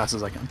going as fast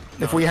as I can.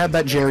 If we had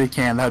that jerry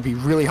can, that would be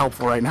really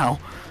helpful right now.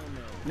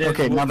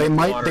 Okay, now they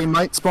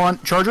might spawn.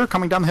 Charger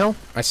coming down the hill.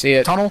 I see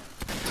it. Tunnel.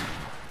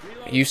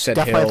 You said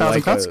Death by hill 1,000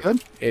 like cuts. a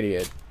Good.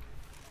 idiot.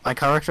 I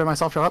corrected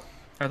myself. Shut up.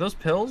 Are those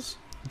pills?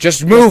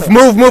 Just move,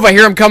 move, move. I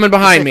hear him coming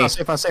behind Safe me. house,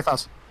 safe house, safe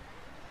house.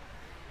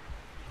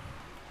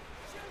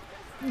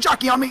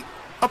 Jockey on me.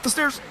 Up the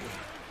stairs.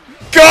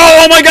 Go!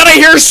 Oh my god, I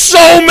hear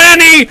so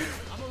many!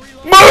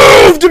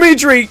 Move,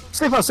 Dimitri!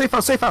 Safe house, safe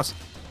house, safe house.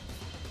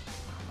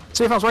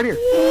 Safe house right here.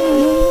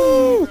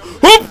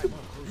 Whoop!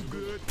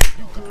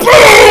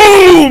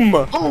 Boom!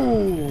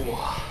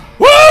 Oh.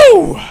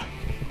 Woo!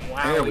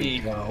 There we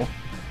Wowie. go.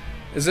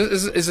 Is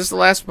this the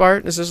last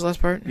part? Is this the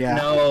last part? Yeah.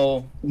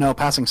 No. No,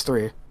 passing's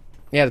 3.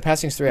 Yeah, the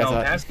passing's 3, I No,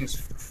 thought. passing's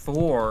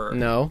 4.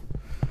 No.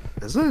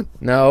 Is it?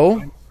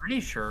 No.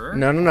 Pretty sure.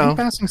 No, no, I think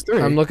no. passing's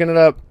 3. I'm looking it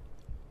up.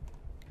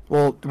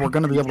 Well, we're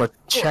gonna be able to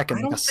check in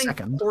I like don't a think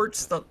second.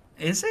 port's the...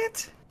 Is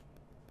it?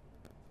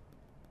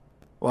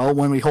 Well,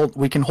 when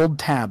we can hold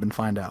tab and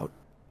find out.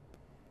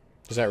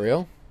 Is that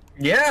real?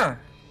 Yeah.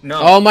 No.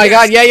 Oh my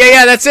god, yeah, yeah,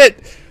 yeah, that's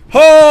it!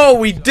 Oh,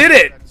 we did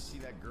it!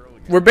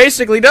 We're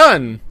basically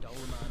done.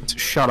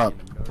 Shut up.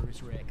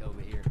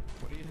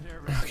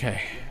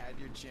 Okay.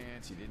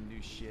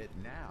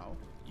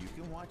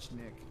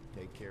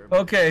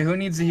 Okay, who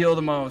needs to heal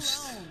the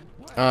most?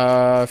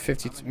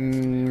 50.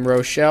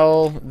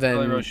 Rochelle. Then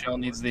Probably Rochelle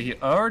needs the heal.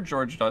 Or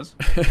George does.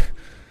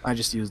 I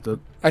just used it.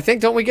 I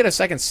think, don't we get a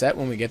second set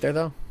when we get there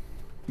though?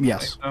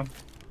 Yes. Oh,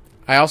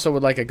 I also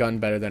would like a gun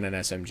better than an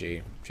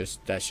SMG.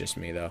 That's just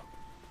me though.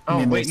 oh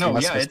mean, wait, there's no,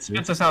 the yeah, it SSD.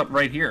 spits us out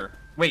right here.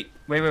 Wait.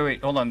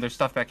 Hold on, there's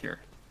stuff back here.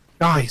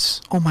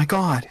 Guys, oh my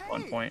god.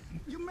 1 point.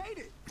 You made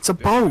it. It's a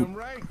boat.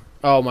 Right.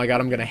 Oh my god,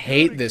 I'm gonna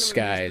hate this,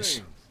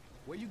 guys.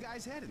 Where you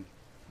guys heading?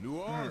 New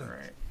Orleans.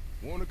 Alright.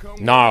 Wanna come?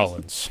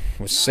 Narlands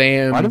with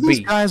Sam Why do these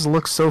B. guys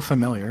look so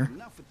familiar?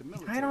 Enough with the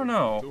military. I don't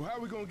know. So how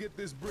we gonna get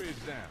this bridge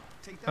down?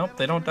 Take that Nope,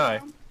 they don't die.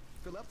 down,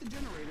 fill up the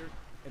generator,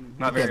 and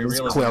Not Yeah, very this is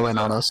realistic. clearly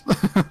not us.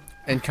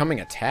 Incoming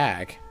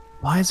attack.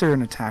 Why is there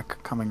an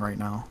attack coming right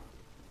now?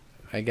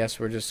 I guess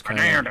we're just kind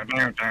of. Also,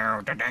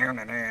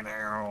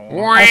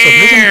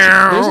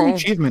 there's an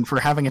achievement for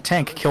having a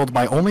tank killed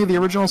by only the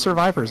original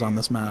survivors on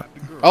this map.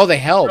 Oh, they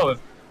help. Oh, if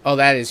Oh,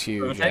 that is if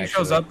huge. a tank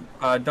shows actually.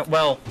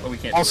 up, we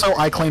can't. Also,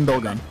 I claim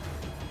Billgun.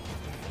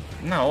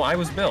 No, I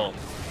was Bill.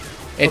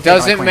 It Okay,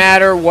 doesn't I claim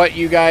matter what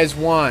you guys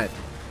want.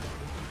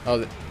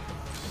 Oh,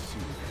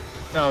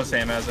 No,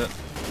 Sam has it.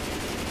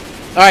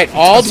 all right,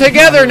 all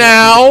together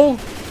now.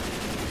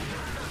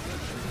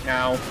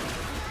 Now.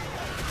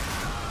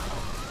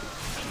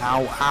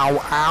 Ow, ow,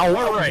 ow.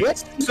 Alright, What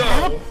so,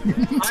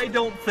 happened? I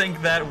don't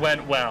think that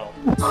went well.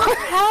 What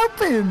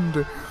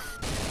happened?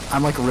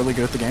 I'm like really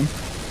good at the game.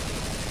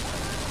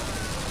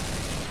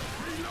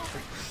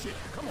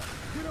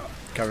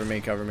 Cover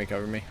me, cover me,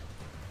 cover me.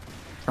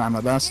 Trying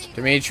my best.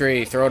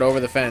 Dimitri, throw it over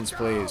the fence,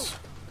 please.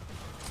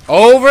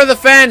 Over the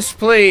fence,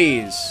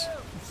 please.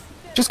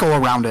 Just go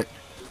around it.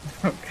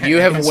 You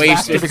have It's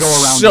faster wasted to go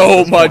around so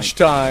at this much point.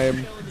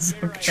 time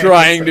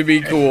trying to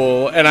be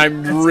cool, and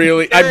I'm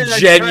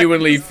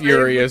genuinely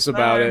furious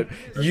about it.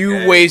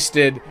 You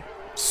wasted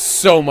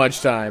so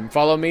much time.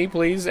 Follow me,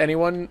 please.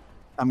 Anyone?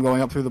 I'm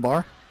going up through the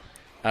bar.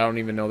 I don't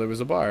even know there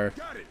was a bar.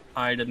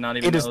 I did not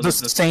even It know is the that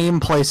this... same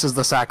place as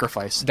the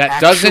sacrifice.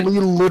 That doesn't- Actually,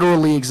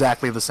 literally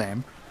exactly the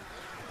same.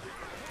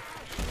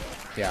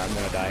 Yeah, I'm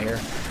gonna die here.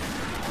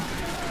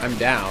 I'm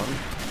down.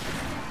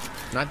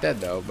 Not dead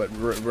though, but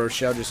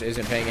Rochelle just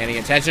isn't paying any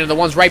attention to the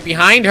ones right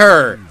behind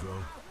her.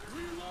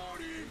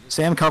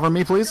 Sam, cover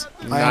me, please.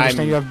 I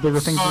understand you have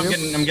bigger things Oh, to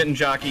do. I'm getting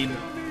jockeyed.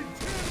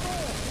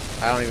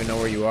 I don't even know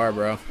where you are,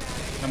 bro.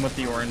 I'm with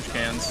the orange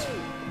cans.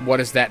 What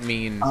does that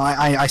mean?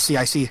 I see.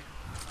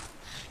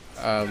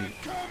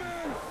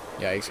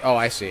 Yikes. Oh,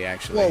 I see,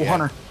 actually. Whoa, yeah.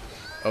 Hunter.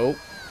 Oh.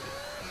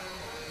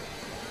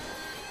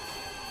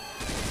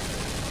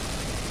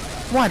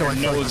 Why do I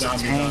feel No like there's a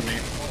zombies on tank? me.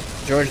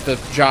 George the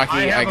jockey,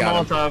 I I have a got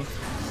him.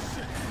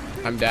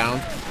 Molotov. I'm down.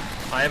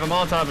 I have a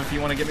Molotov if you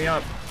want to get me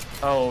up.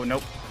 Oh,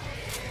 nope.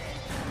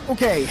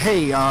 Okay,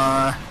 hey,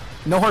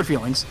 no hard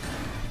feelings.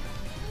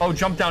 Oh,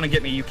 jump down and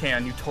get me. You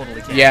can. You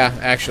totally can. Yeah,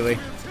 actually.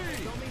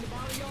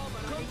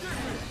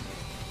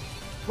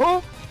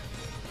 Well,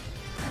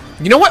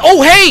 You know what?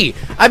 Oh, hey!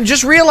 I'm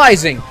just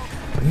realizing.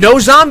 No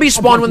zombies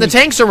spawn when the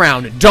tank's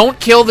around. Don't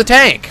kill the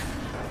tank.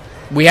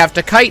 We have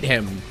to kite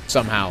him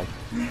somehow.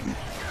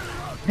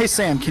 hey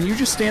Sam, can you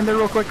just stand there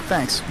real quick?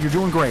 Thanks. You're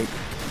doing great.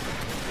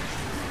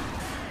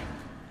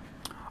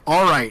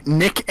 All right,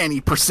 nick any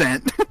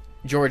percent.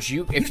 George,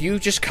 if you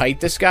just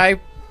kite this guy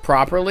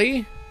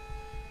properly...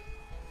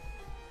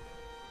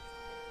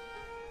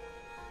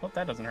 Hope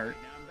that doesn't hurt.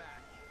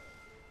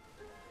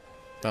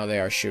 Oh, they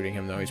are shooting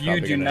him, though. He's You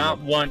probably do gonna not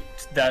end want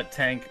that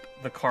tank,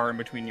 the car in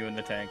between you and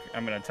the tank.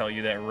 I'm going to tell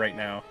you that right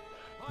now.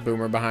 up.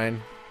 Boomer behind.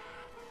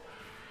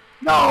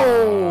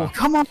 No,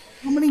 come on.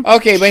 How many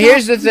Okay, but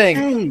here's the shots thing.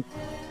 did you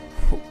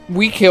take?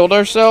 We killed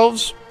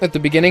ourselves at the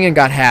beginning and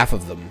got half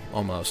of them,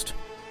 almost.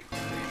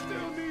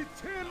 Still need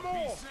 10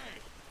 more.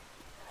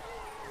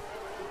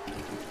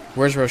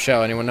 Where's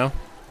Rochelle? Anyone know?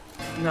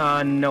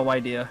 Nah, no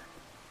idea.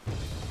 Do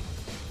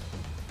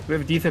we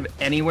have defib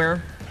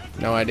anywhere?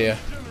 No idea.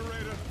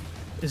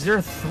 Is there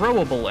a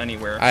throwable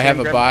anywhere? I Sam, have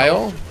a grab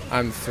bile.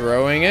 I'm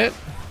throwing it.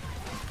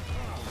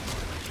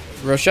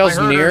 Rochelle's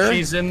I heard near. her.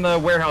 She's in the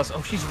warehouse.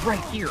 Oh, she's right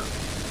here.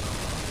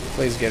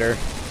 Please get her.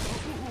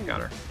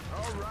 Got her.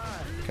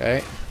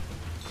 Okay.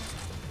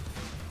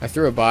 I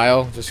threw a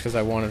bile just because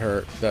I wanted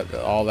her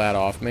all that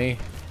off me.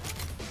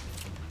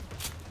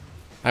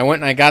 I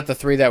went and I got the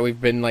 3 that we've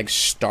been like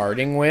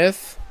starting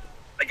with.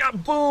 I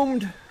got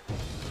boomed.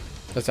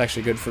 That's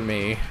actually good for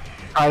me.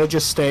 Try to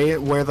just stay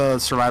where the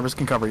survivors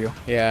can cover you.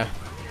 Yeah.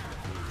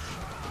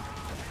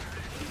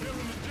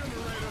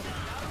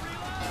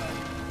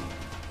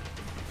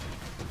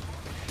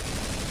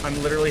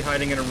 I'm literally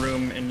hiding in a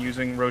room and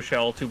using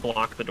Rochelle to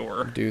block the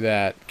door. Do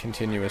that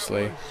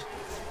continuously.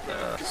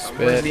 Where's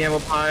Spit. the ammo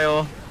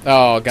pile?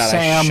 Oh god,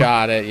 Sam. I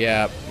shot it.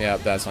 Yep,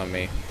 that's on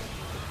me.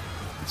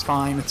 It's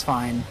fine. It's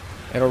fine.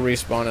 It'll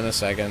respawn in a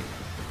second.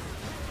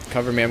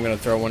 Cover me, I'm gonna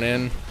throw one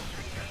in.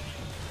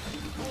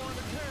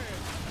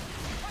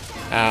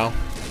 Ow.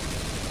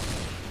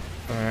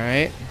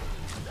 Alright.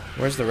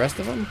 Where's the rest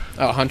of them?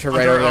 Oh, Hunter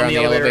right Hunter over there on on the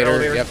the elevator.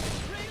 elevator. Yep.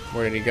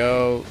 Where did he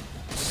go?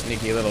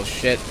 Sneaky little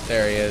shit.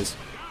 There he is.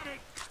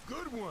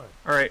 Good one.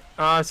 All right,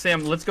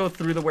 Sam, let's go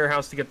through the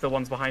warehouse to get the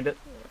ones behind it.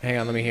 Hang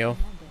on, let me heal.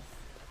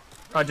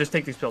 Just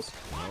take these pills.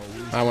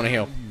 I want to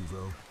heal.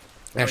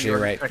 Actually, you're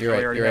right. Actually, You're I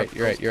right. already You're have right.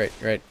 You're right. You're right.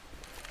 You're right.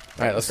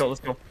 All right, Let's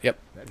go. Yep.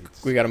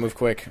 We gotta move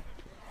quick.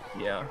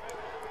 Yeah.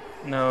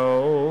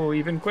 No,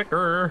 even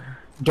quicker.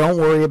 Don't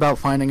worry about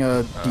finding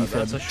a defib.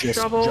 That's a just,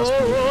 shovel. Just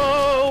move.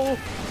 Whoa!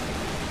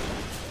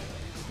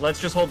 Let's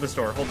just hold this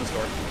door. Hold this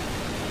door.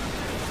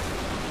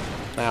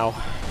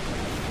 Ow.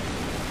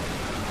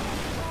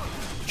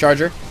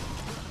 Charger.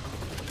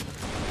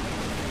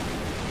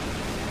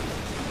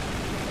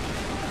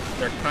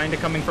 They're kind of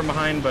coming from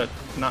behind, but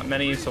not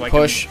many, so I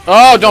Push. can...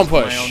 Oh, don't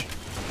my push.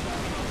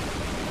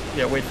 own.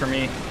 Yeah, wait for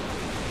me.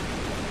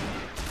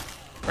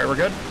 Alright, we're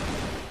good?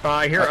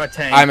 I hear a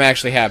tank. I'm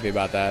actually happy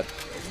about that.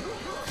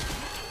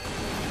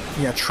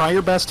 Yeah, try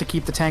your best to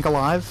keep the tank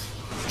alive.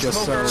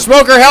 Just so.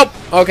 Smoker, help!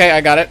 Okay,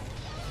 I got it.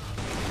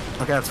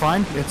 Okay, that's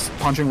fine. It's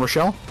punching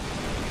Rochelle.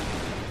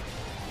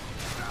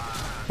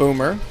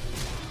 Boomer.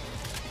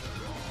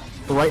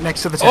 Right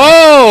next to the tank.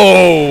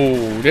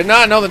 Oh! Did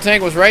not know the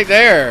tank was right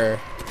there.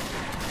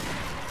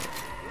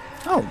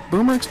 Oh,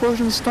 boomer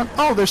explosion is stunned.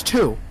 Oh, there's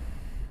two.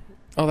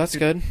 Oh, that's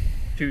good.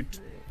 Dude,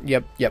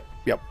 Yep.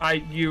 I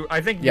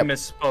think Yep. you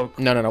misspoke.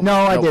 No. No,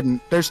 I Nope.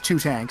 didn't. There's two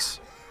tanks.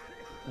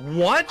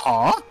 What?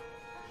 Aw.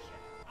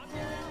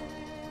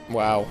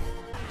 Wow.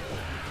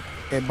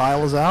 Okay,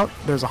 Bile is out.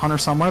 There's a hunter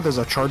somewhere. There's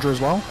a charger as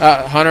well.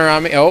 Hunter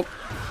on me. Oh.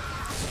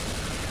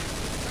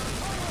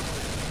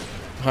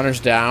 Hunter's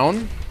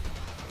down.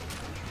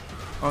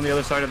 On the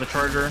other side of the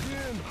charger.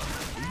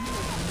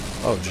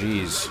 Oh,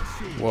 jeez.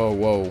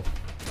 Whoa.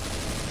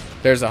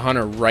 There's a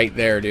hunter right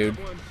there, dude.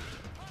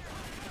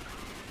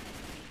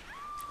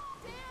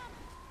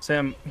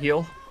 Sam,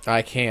 heal.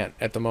 I can't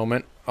at the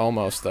moment.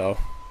 Almost, though.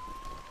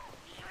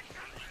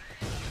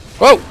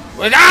 Whoa!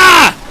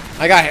 Ah!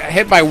 I got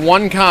hit by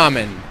one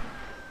common.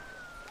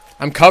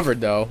 I'm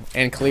covered, though,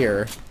 and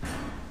clear.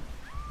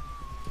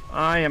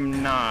 I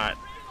am not.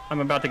 I'm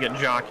about to get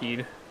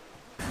jockeyed.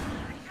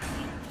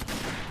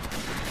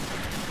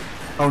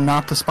 Oh,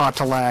 not the spot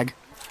to lag.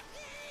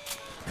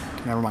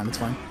 Okay, never mind, it's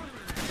fine.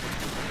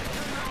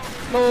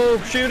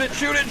 Oh, shoot it,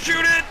 shoot it,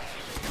 shoot it!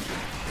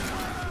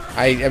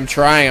 I am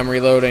trying. I'm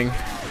reloading.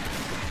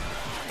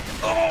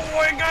 Oh,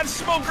 I got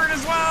smokered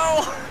as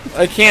well!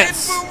 I can't. And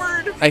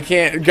boomered! I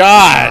can't.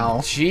 God. Wow.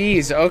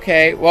 Jeez.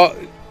 Okay. Well,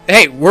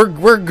 hey,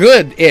 we're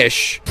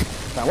good-ish.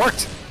 That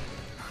worked.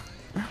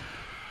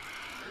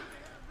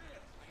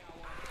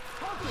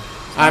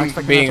 I'm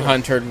expecting being that to-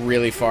 hunted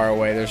really far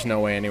away. There's no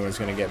way anyone's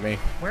gonna get me.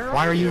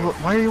 Why are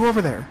you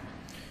over there?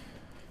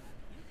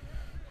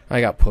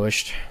 I got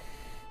pushed.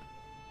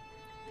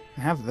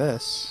 I have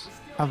this.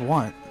 Have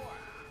what?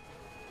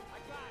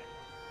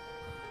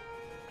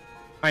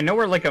 I know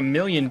we're like a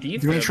million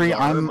deep. Dimitri,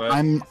 I'm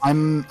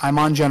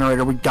on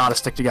generator. We gotta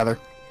stick together.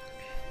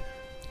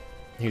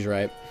 He's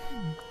right.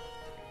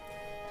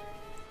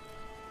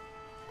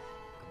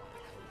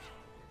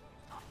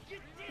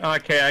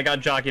 Okay, I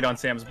got jockeyed on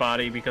Sam's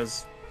body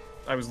because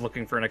I was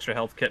looking for an extra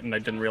health kit and I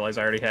didn't realize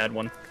I already had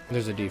one.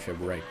 There's a defib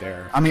right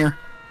there. I'm here.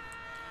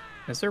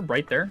 Is there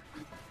right there?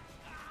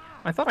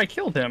 I thought I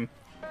killed him.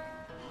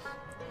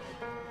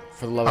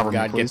 For the love Cover of me,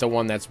 God, please. get the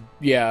one that's...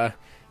 Yeah,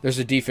 there's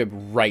a defib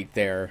right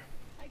there.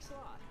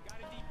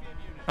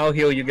 I'll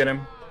heal you, get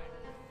him.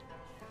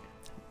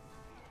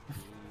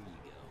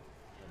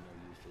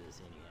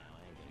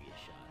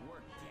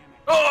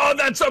 Oh,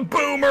 that's a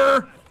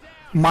boomer!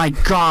 My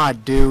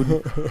God,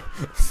 dude.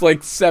 It's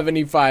like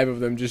 75 of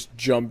them just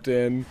jumped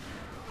in.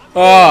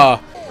 Ah!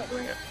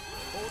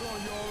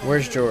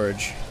 Where's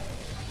George?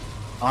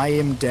 I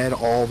am dead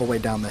all the way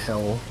down the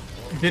hill.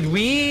 Did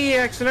we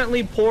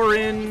accidentally pour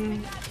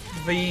in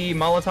the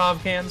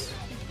Molotov cans?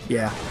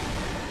 Yeah.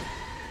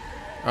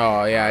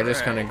 Oh, yeah, I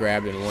just kind of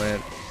grabbed and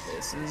went.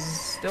 This is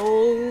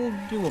still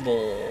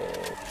doable.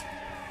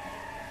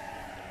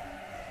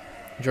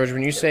 George,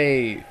 when you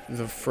say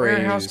the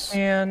Warehouse phrase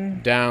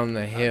can. down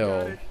the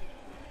hill...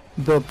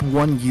 The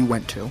one you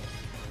went to.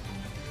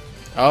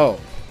 Oh.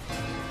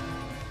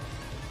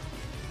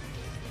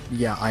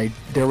 Yeah,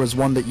 there was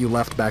one that you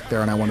left back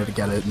there and I wanted to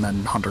get it and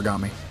then Hunter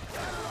got me.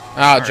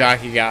 Oh,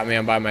 Jockey got me.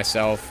 I'm by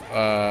myself.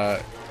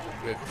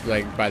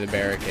 Like, by the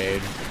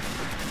barricade.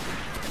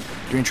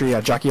 Dimitri,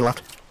 Jockey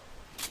left.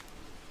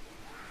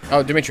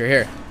 Oh, Dimitri,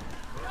 here.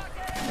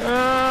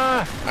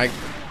 Ah!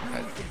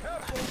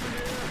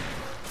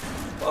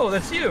 Oh,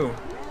 that's you.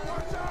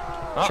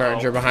 Uh-oh.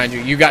 Charger behind you.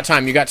 You got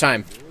time. You got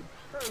time.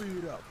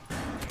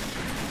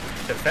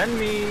 Defend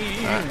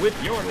me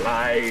with your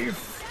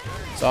life.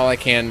 That's all I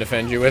can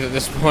defend you with at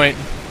this point.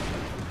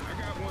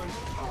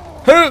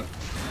 Huh!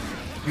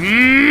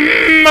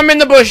 I'm in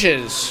the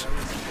bushes.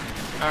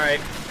 Alright.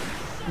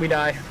 We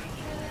die.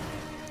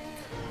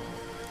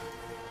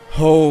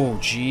 Oh,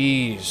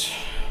 jeez.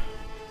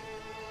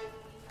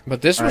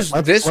 But this All was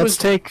right,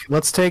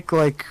 let's take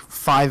like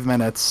 5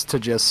 minutes to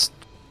just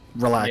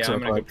relax Yeah, real I'm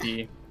gonna go quick.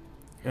 pee.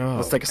 Oh,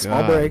 Let's take a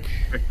small God. break.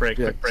 Quick break,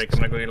 Yeah. quick break. I'm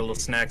gonna go get a little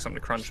snack, something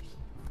to crunch.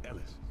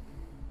 Ellis,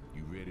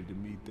 you ready to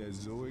meet that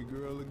Zoe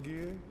girl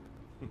again?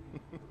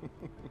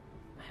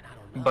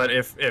 But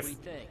if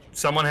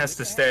someone has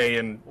to stay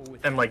and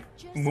like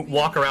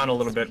walk around a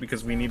little bit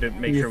because we need to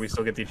make sure we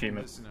still get the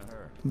achievement.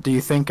 Do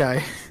you think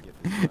I'd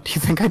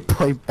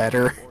play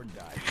better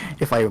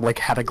if I like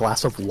had a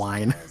glass of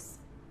wine?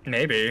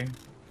 Maybe.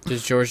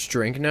 Does George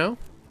drink now?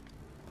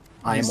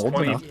 I am He's old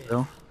 20. enough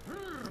to.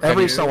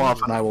 Every so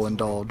often I will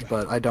indulge,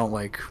 but I don't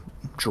like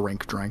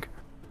drink.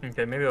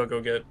 Okay, maybe I'll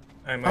go get.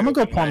 I'm gonna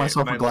go pour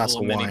myself a glass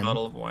of mini wine.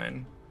 bottle of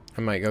wine.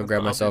 I might go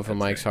grab myself a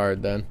Mike's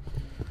Hard then.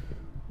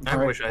 I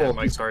Alright, wish I cool. had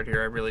Mike's Hard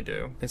here. I really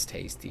do. It's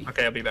tasty.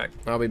 Okay, I'll be back.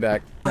 I'll be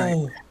back.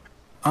 Oh,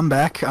 I'm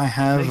back. I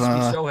makes me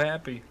have so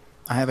happy.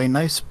 I have a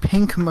nice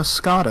pink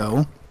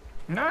Moscato,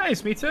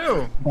 Nice, me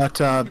too.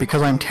 but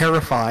because I'm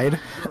terrified,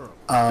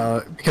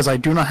 because I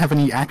do not have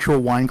any actual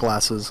wine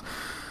glasses,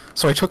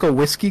 so I took a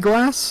whiskey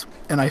glass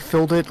and I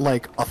filled it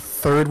like a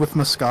third with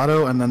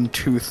Moscato and then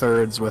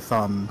 2/3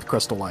 with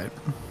Crystal Light.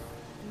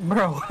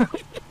 Bro,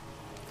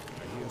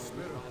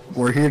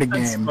 We're here to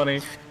that's game.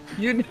 funny.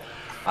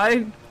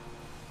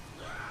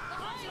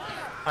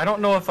 I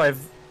don't know if I've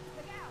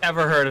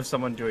ever heard of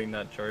someone doing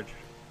that, George.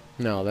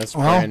 No, that's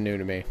Well- brand new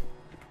to me.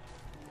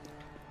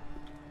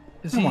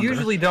 Because I you wonder.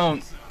 usually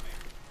don't.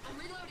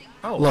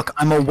 Oh, Look,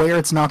 I'm aware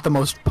it's not the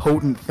most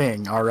potent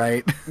thing. All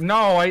right.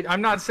 no,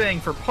 I'm not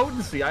saying for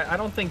potency. I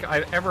don't think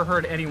I've ever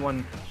heard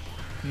anyone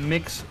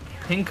mix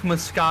pink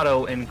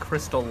Moscato and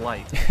Crystal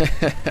Light.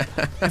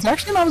 It's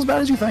actually not as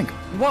bad as you think.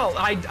 Well,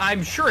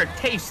 I'm sure it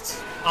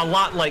tastes a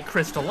lot like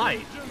Crystal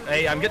Light.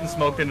 Hey, I'm getting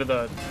smoked into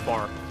the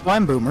bar. Well,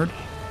 I'm boomered.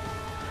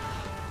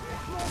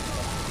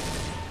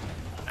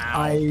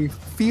 Ow. I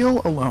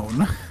feel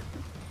alone.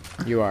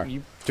 You are.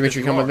 You-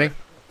 Dimitri, you come with are. me.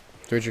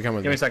 Dimitri, come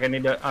with Give me me. a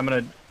sec. I'm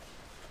gonna.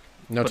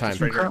 No put time.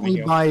 this right here. Currently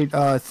Heal.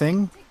 by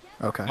thing.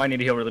 Okay. I need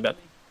to heal really bad.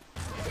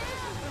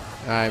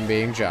 I'm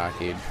being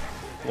jockeyed.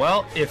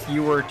 Well, if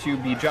you were to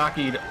be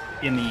jockeyed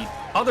in the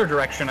other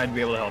direction, I'd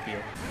be able to help you.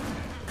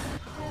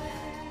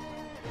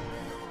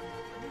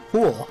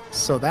 Cool.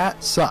 So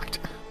that sucked.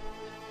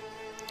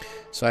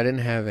 So I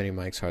didn't have any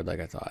Mike's Hard like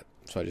I thought.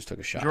 So I just took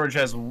a shot. George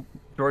has.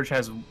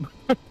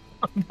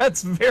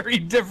 That's very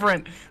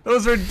different.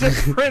 Those are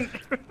different.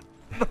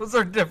 Those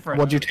are different.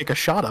 What'd you take a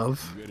shot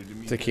of?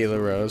 Tequila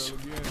Rose.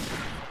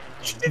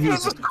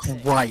 Jesus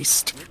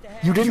Christ.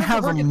 You didn't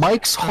have a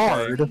Mike's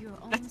Hard. Your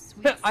own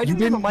sweet I You didn't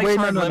didn't have a Mike's wait.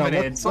 Hard No.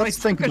 lemonade, so Let's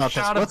I think took a about this.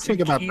 shot of Let's think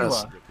about this.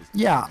 tequila.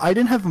 Yeah, I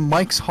didn't have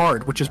Mike's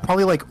Hard, which is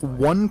probably like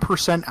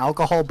 1%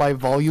 alcohol by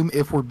volume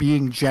if we're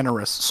being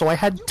generous. So I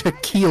had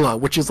tequila,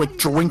 which is like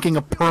drinking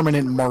a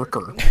permanent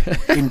marker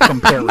in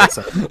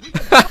comparison.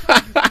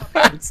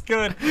 That's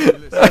good.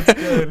 That's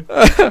good.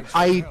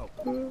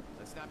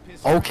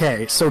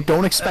 Okay, so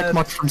don't expect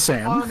much from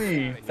Sam.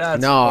 Funny.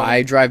 That's No, funny.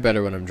 I drive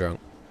better when I'm drunk.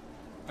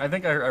 I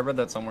think I read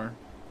that somewhere.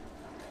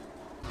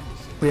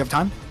 We have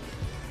time?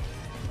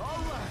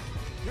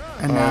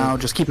 And now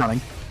just keep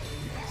running.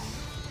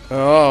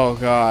 Oh,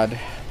 God.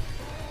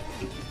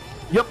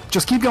 Yep,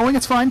 just keep going,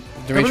 it's fine.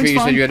 Dimitri, Everything's you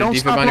said fine. you had a Don't defib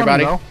stop on your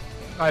running, body?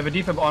 though. I have a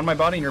defib on my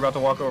body, and you're about to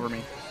walk over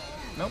me.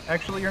 Nope,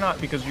 actually you're not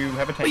because you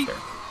have a tank there.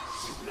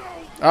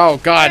 Oh,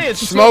 God. Hey, it's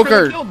the smoker that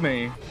Smoker. killed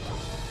me.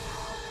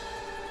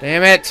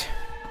 Damn it.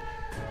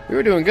 We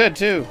were doing good,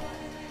 too.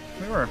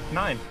 We were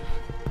 9.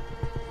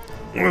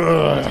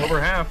 It's over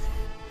half.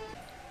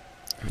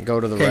 Go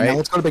to the Okay, now right.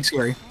 let's go to Big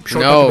Scary. Shortcut to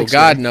No, Big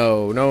God, Scary.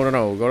 no.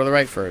 No. Go to the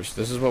right first.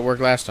 This is what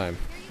worked last time.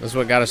 This is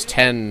what got us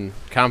 10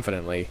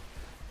 confidently.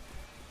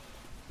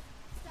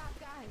 Stop,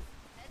 guys.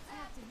 I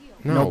have to heal.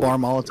 No. No bar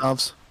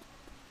Molotovs.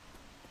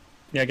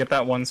 Yeah, get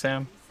that one,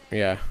 Sam.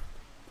 Yeah.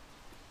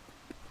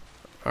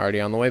 Already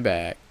on the way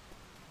back.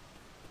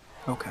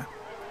 Okay.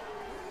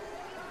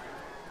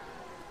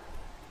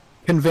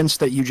 Convinced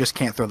that you just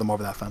can't throw them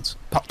over that fence.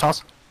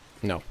 Toss.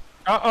 No.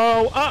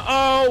 Uh-oh,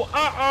 uh-oh,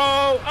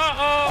 uh-oh,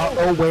 uh-oh.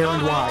 Uh-oh, where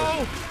and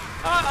why?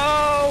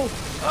 Uh-oh,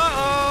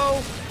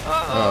 uh-oh,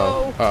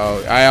 uh-oh.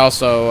 Oh. I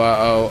also.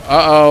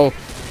 Oh,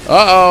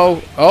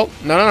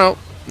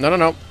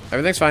 no.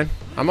 Everything's fine.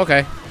 I'm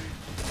okay.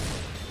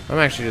 I'm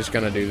actually just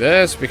gonna do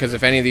this because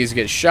if any of these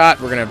get shot,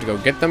 we're gonna have to go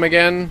get them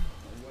again.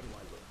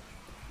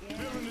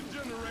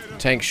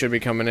 Tank should be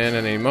coming in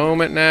any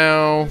moment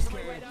now.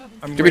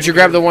 Dimitri,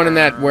 grab the one in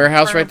that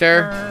warehouse right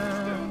there.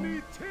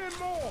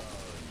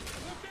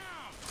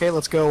 Okay,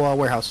 let's go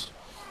warehouse.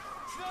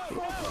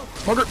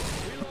 Margaret.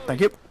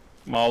 Thank you.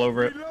 I'm all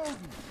over it.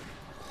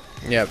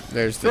 Yep,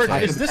 there's the George,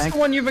 tank. is this the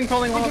one you've been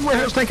calling Tanking off?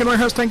 warehouse, tanking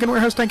warehouse, tanking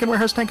warehouse, tanking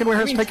warehouse, tanking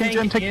warehouse, mean taking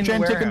gen, tank taking in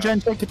gen, taking warehouse?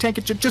 gen,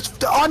 taking gen,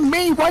 just on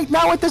me right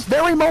now at this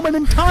very moment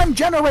in time,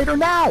 generator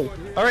now!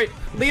 All right,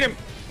 lead him.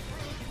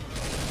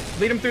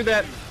 Lead him through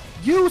that.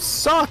 You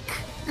suck!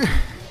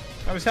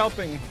 I was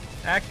helping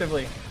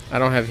actively. I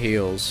don't have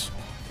heals.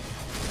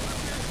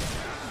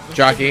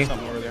 Jockey.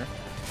 Something over there.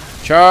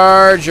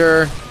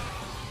 Charger.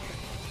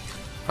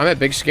 I'm at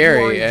Big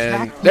Scary, You are and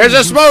exactly there's a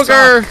who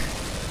smoker!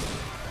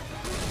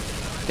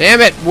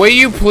 Damn it, will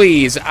you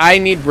please? I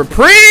need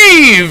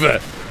reprieve!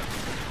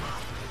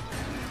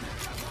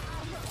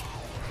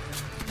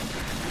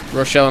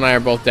 Rochelle and I are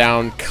both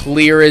down,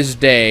 clear as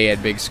day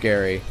at Big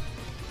Scary.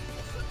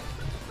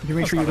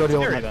 Dimitri, you go deal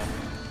with Scary, that.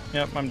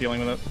 then. Yep, I'm dealing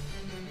with it.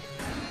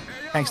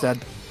 Thanks, Dad.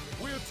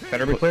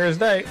 Better be clear as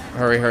day.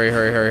 Hurry, hurry,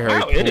 hurry, hurry, hurry,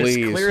 Wow, it is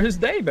please. clear as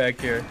day back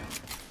here.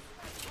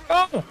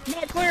 Oh,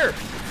 not clear.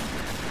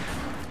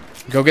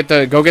 Go get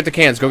the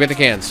cans. Go get the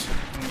cans.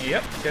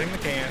 Yep, getting the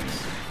cans.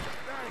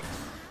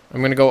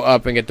 I'm gonna go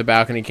up and get the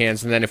balcony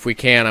cans, and then if we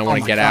can, I want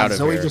to my get God, out of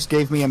Zoe here. just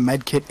gave me a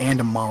med kit and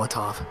a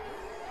Molotov.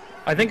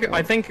 I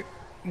think,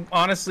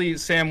 honestly,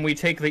 Sam, we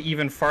take the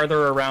even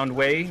farther around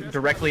way,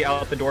 directly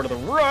out the door to the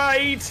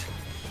right.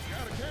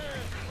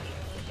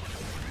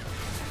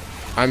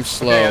 I'm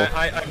slow. Okay,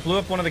 I blew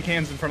up one of the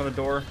cans in front of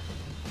the door.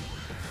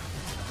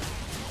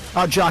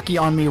 Jockey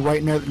on me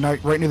right near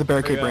the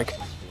barricade Yeah. break.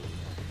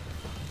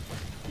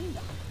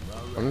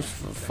 I'm just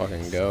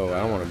fucking go.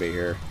 I don't want to be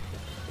here.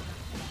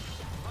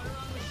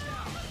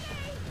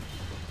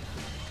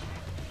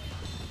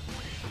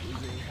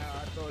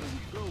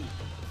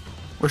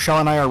 Rochelle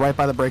and I are right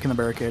by the break in the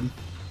barricade.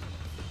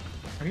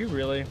 Are you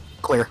really?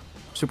 Clear.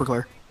 Super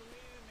clear.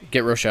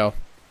 Get Rochelle.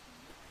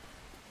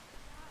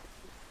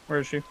 Where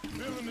is she?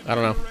 I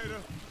don't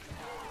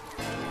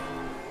know.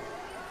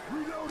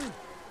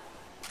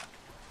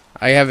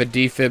 I have a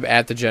defib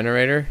at the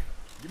generator.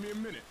 Give me a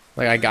minute.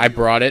 Like I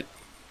brought it.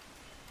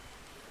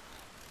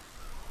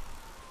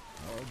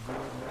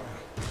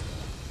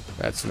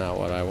 That's not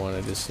what I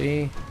wanted to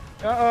see.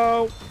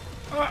 Uh-oh.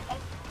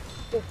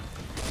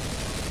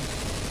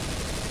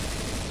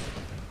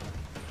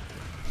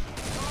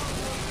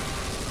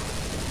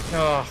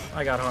 Oh,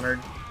 I got 100.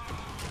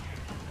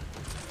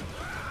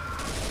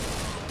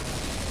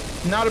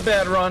 Not a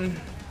bad run.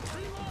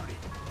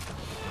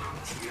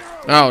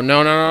 Oh,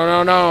 no, no,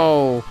 no, no,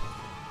 no.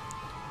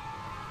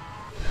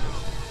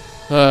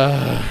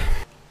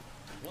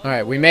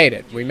 Alright, we made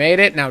it. We made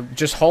it. Now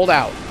just hold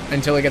out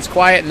until it gets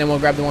quiet, and then we'll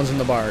grab the ones in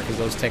the bar, because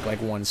those take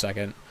like 1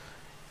 second.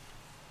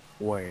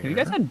 Wait. Have you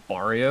guys had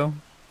Barrio?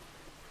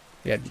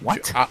 Yeah.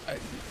 What?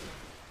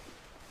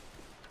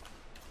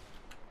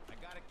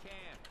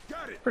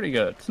 Pretty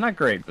good. It's not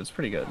great, but it's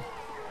pretty good.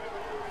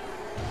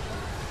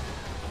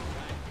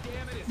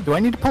 Do I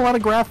need to pull out a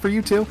graph for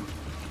you too?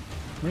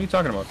 What are you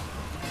talking about?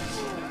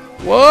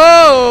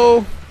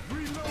 Whoa!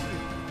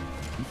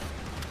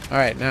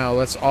 Alright, now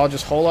let's all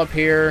just hole up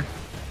here.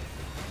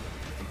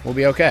 We'll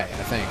be okay, I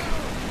think.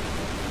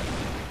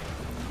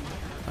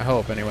 I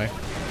hope, anyway.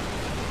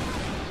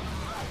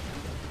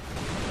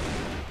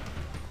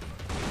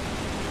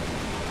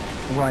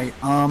 Right.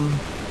 Alright,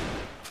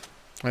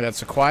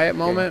 that's a quiet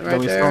moment right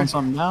Zoe's there. throwing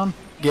something down.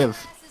 Give.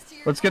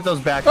 Let's get those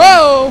back.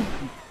 Oh!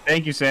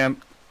 Thank you, Sam.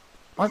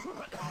 What?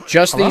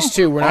 Just Hello? these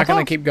two. We're not Papa?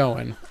 going to keep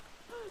going.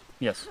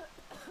 Yes.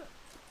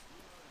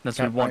 That's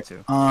what we want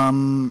to.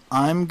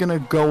 I'm gonna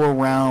go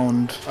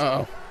around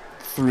Uh-oh.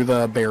 through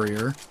the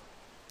barrier.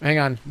 Hang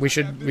on. We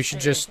should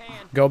just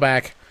go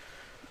back.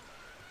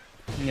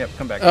 Yep,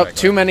 come back. Oh, back,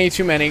 too many,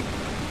 too many.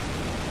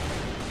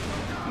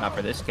 Not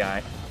for this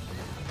guy.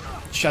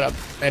 Shut up.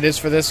 It is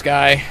for this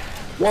guy.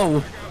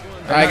 Whoa.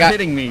 They're I not got-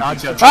 hitting me. Oh, I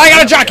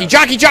got a jockey!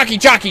 Jockey, jockey,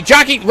 jockey,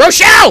 jockey!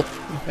 Rochelle!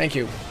 Thank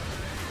you.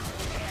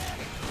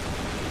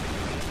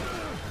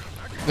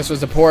 This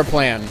was a poor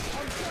plan.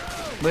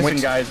 Listen,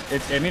 Went- guys,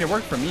 I mean, it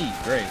worked for me.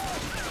 Great.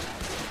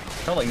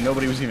 Felt like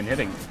nobody was even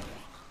hitting me.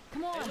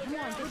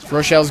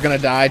 Rochelle's gonna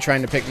die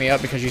trying to pick me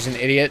up because she's an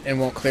idiot and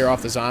won't clear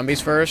off the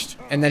zombies first.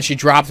 And then she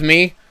dropped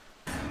me.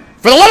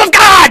 For the love of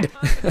God!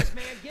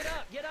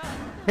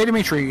 Hey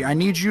Dimitri, I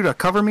need you to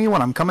cover me when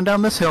I'm coming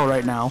down this hill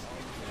right now.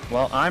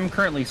 Well, I'm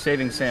currently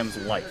saving Sam's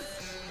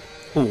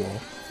life. Cool.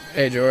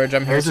 Hey, George,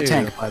 I'm here There's too. a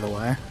tank, by the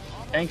way.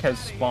 Tank has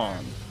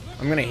spawned.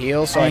 I'm gonna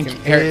heal so Tank I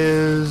can... Here,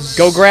 is...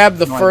 go grab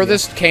the no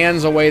furthest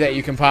cans away that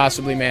you can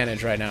possibly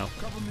manage right now.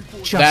 idea.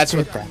 Just That's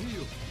hit what- that.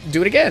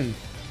 Do it again.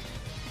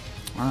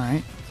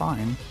 Alright,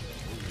 fine.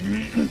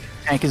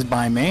 Tank is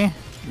by me.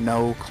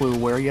 No clue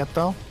where yet,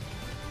 though.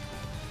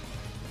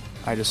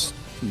 I just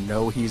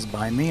know he's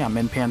by me. I'm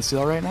in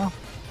Panseal right now.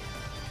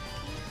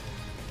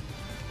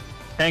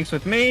 Tank's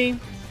with me.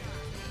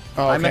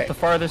 Oh, I'm okay. at the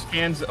farthest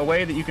cans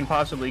away that you can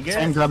possibly get.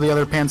 And grab the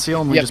other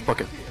Panseal and we Yep. just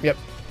book it. Yep.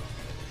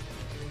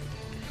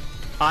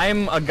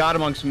 I'm a god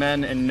amongst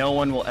men, and no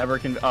one will ever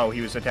Oh,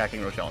 he was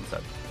attacking Rochelle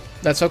instead.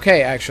 That's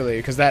okay, actually,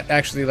 because that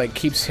actually, like,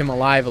 keeps him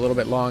alive a little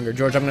bit longer.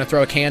 George, I'm gonna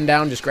throw a can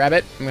down. Just grab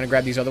it. I'm gonna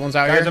grab these other ones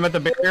out Guys, here. I'm at the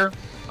barrier.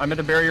 I'm at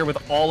the barrier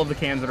with all of the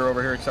cans that are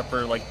over here, except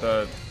for, like,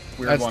 the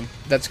weird one.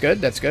 That's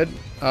good. That's good.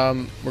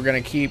 We're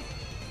gonna keep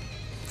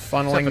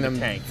funneling Except for the them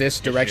tank this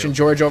issue. direction.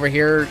 George, over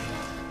here.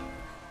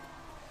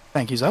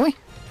 Thank you, Zoe.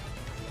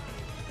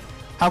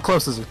 How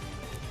close is it?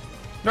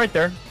 Right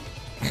there.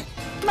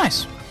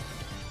 Nice.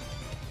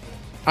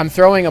 I'm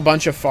throwing a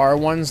bunch of far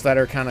ones that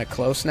are kind of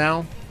close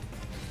now.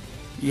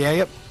 Yeah,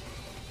 yep.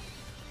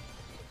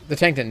 The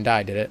tank didn't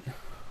die, did it?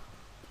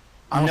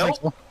 I don't Nope. think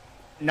so.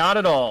 Not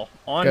at all.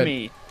 On Good.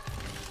 me.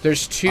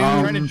 There's two.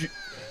 Trying to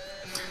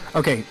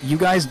Okay, you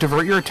guys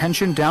divert your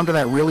attention down to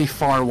that really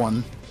far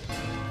one.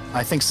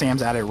 I think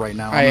Sam's at it right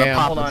now. I I'm gonna am.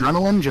 pop Hold on.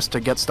 adrenaline just to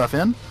get stuff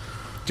in.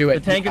 Do The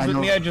it. tank is I with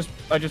know. me. I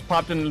just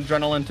popped an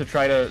adrenaline to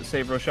try to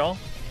save Rochelle.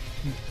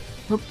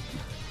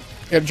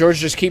 Yep, George,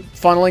 just keep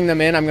funneling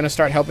them in. I'm going to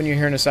start helping you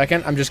here in a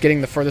second. I'm just getting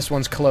the furthest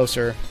ones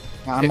closer.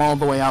 I'm all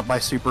the way out by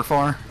super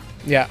far.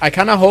 Yeah, I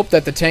kind of hope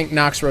that the tank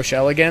knocks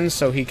Rochelle again,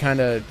 so he kind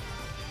of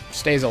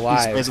stays He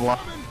alive. stays alive.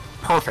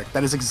 Perfect.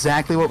 That is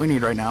exactly what we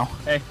need right now.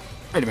 Hey,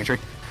 Hey, Dimitri.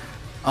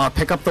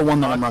 Pick up the one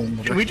that I'm running.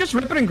 can we just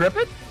rip it and grip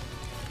it?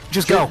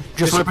 Just go.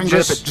 Just rip and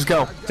grip it. Just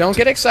go. Don't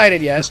get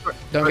excited yet.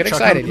 Don't get Chuck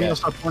excited out the yet.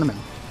 Stop tournament.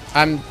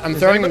 I'm Does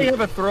throwing anybody them.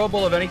 have a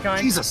throwable of any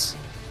kind? Jesus.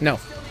 No.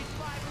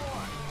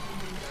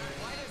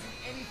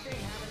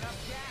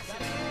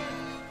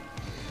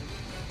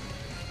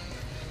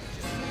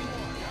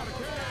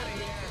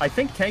 I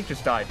think Tank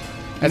just died.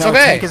 That's no,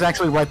 okay. Tank is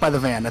actually right by the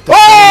van at this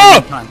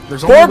Oh! time.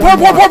 There's Pour, only pour, one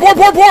pour, more. pour,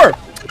 pour, pour, pour!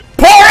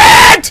 Pour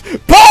it!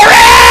 Pour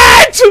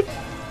it!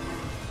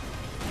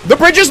 The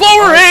bridge is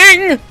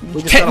lowering!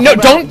 We just gotta No, hold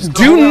out. don't, Just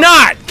do hold out.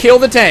 not kill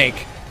the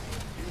tank.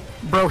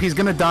 Bro, he's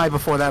gonna die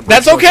before that.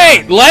 That's bridge goes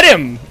okay. down. Let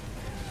him.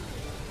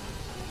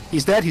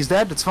 He's dead. He's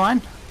dead. It's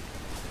fine.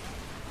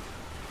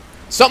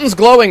 Something's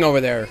glowing over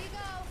there.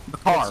 The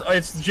car.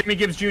 It's Jimmy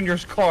Gibbs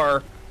Jr.'s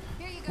car.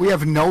 We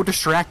have no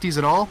distractees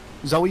at all.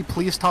 Zoe,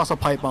 please toss a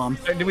pipe bomb.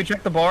 Did we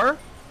check the bar?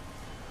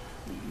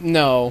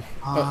 No.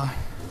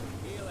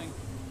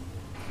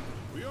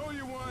 We owe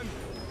you one.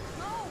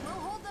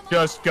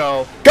 Just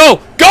go. Go!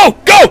 Go!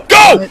 Go!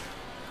 Go!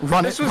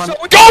 Run This it. was Run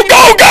so it. Go!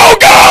 Go! Go!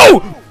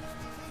 Go!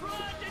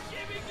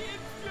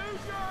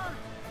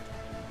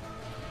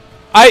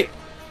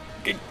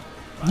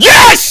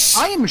 Yes!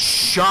 I am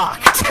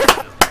shocked.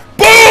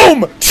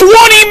 Boom!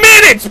 20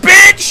 minutes,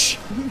 bitch!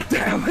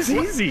 That was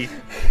easy.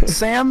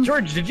 Sam.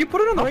 George, did you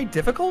put it on the right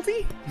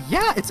difficulty?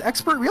 Yeah, it's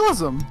expert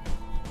realism.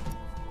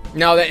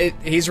 No,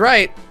 he's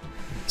right.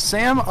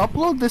 Sam,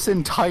 upload this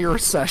entire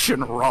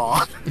session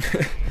raw.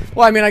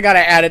 Well, I mean, I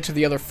gotta add it to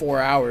the other 4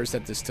 hours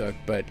that this took,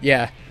 but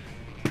yeah.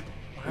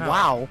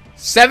 Wow.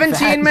 17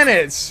 That-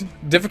 minutes!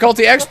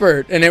 Difficulty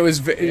expert, and it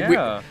was...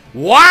 Yeah.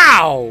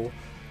 Wow!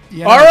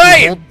 Yeah, All if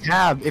right! you hold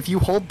tab, if you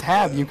hold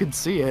tab, you can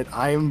see it.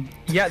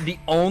 Yeah, the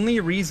only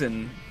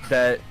reason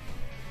that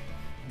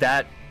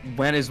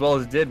went as well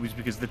as it did was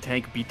because the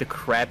tank beat the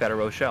crap out of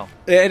Rochelle.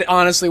 It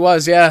honestly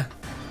was, yeah.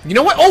 You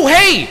know what? Oh,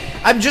 hey!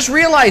 I'm just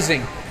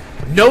realizing.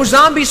 No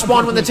zombies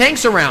spawn when the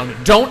tank's around.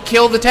 Don't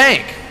kill the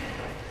tank.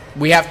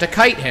 We have to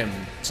kite him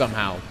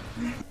somehow.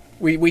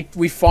 We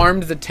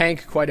farmed the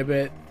tank quite a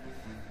bit.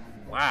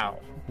 Wow.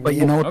 But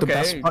you know what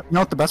Okay.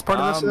 the best part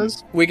of this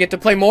is? We get to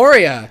play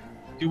Moria.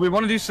 Do we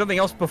want to do something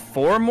else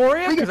before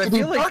Moria? We get Because I to do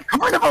feel like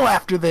Carnival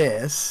after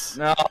this.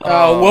 no.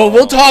 Oh, well,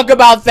 we'll talk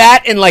about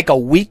that in like a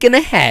week and a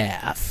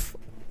half.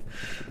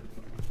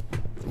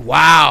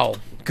 Wow.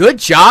 Good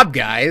job,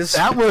 guys.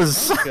 That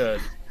was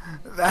Good.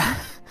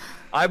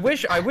 I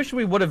wish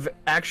we would have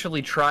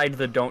actually tried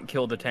the don't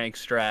kill the tank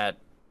strat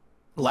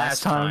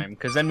last time,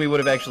 because then we would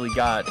have actually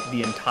got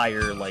the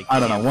entire like. I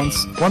don't know.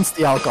 campaign. Once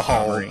the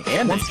alcohol summary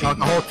and once the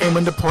achievement. alcohol came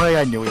into play,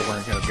 I knew we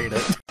weren't gonna beat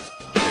it.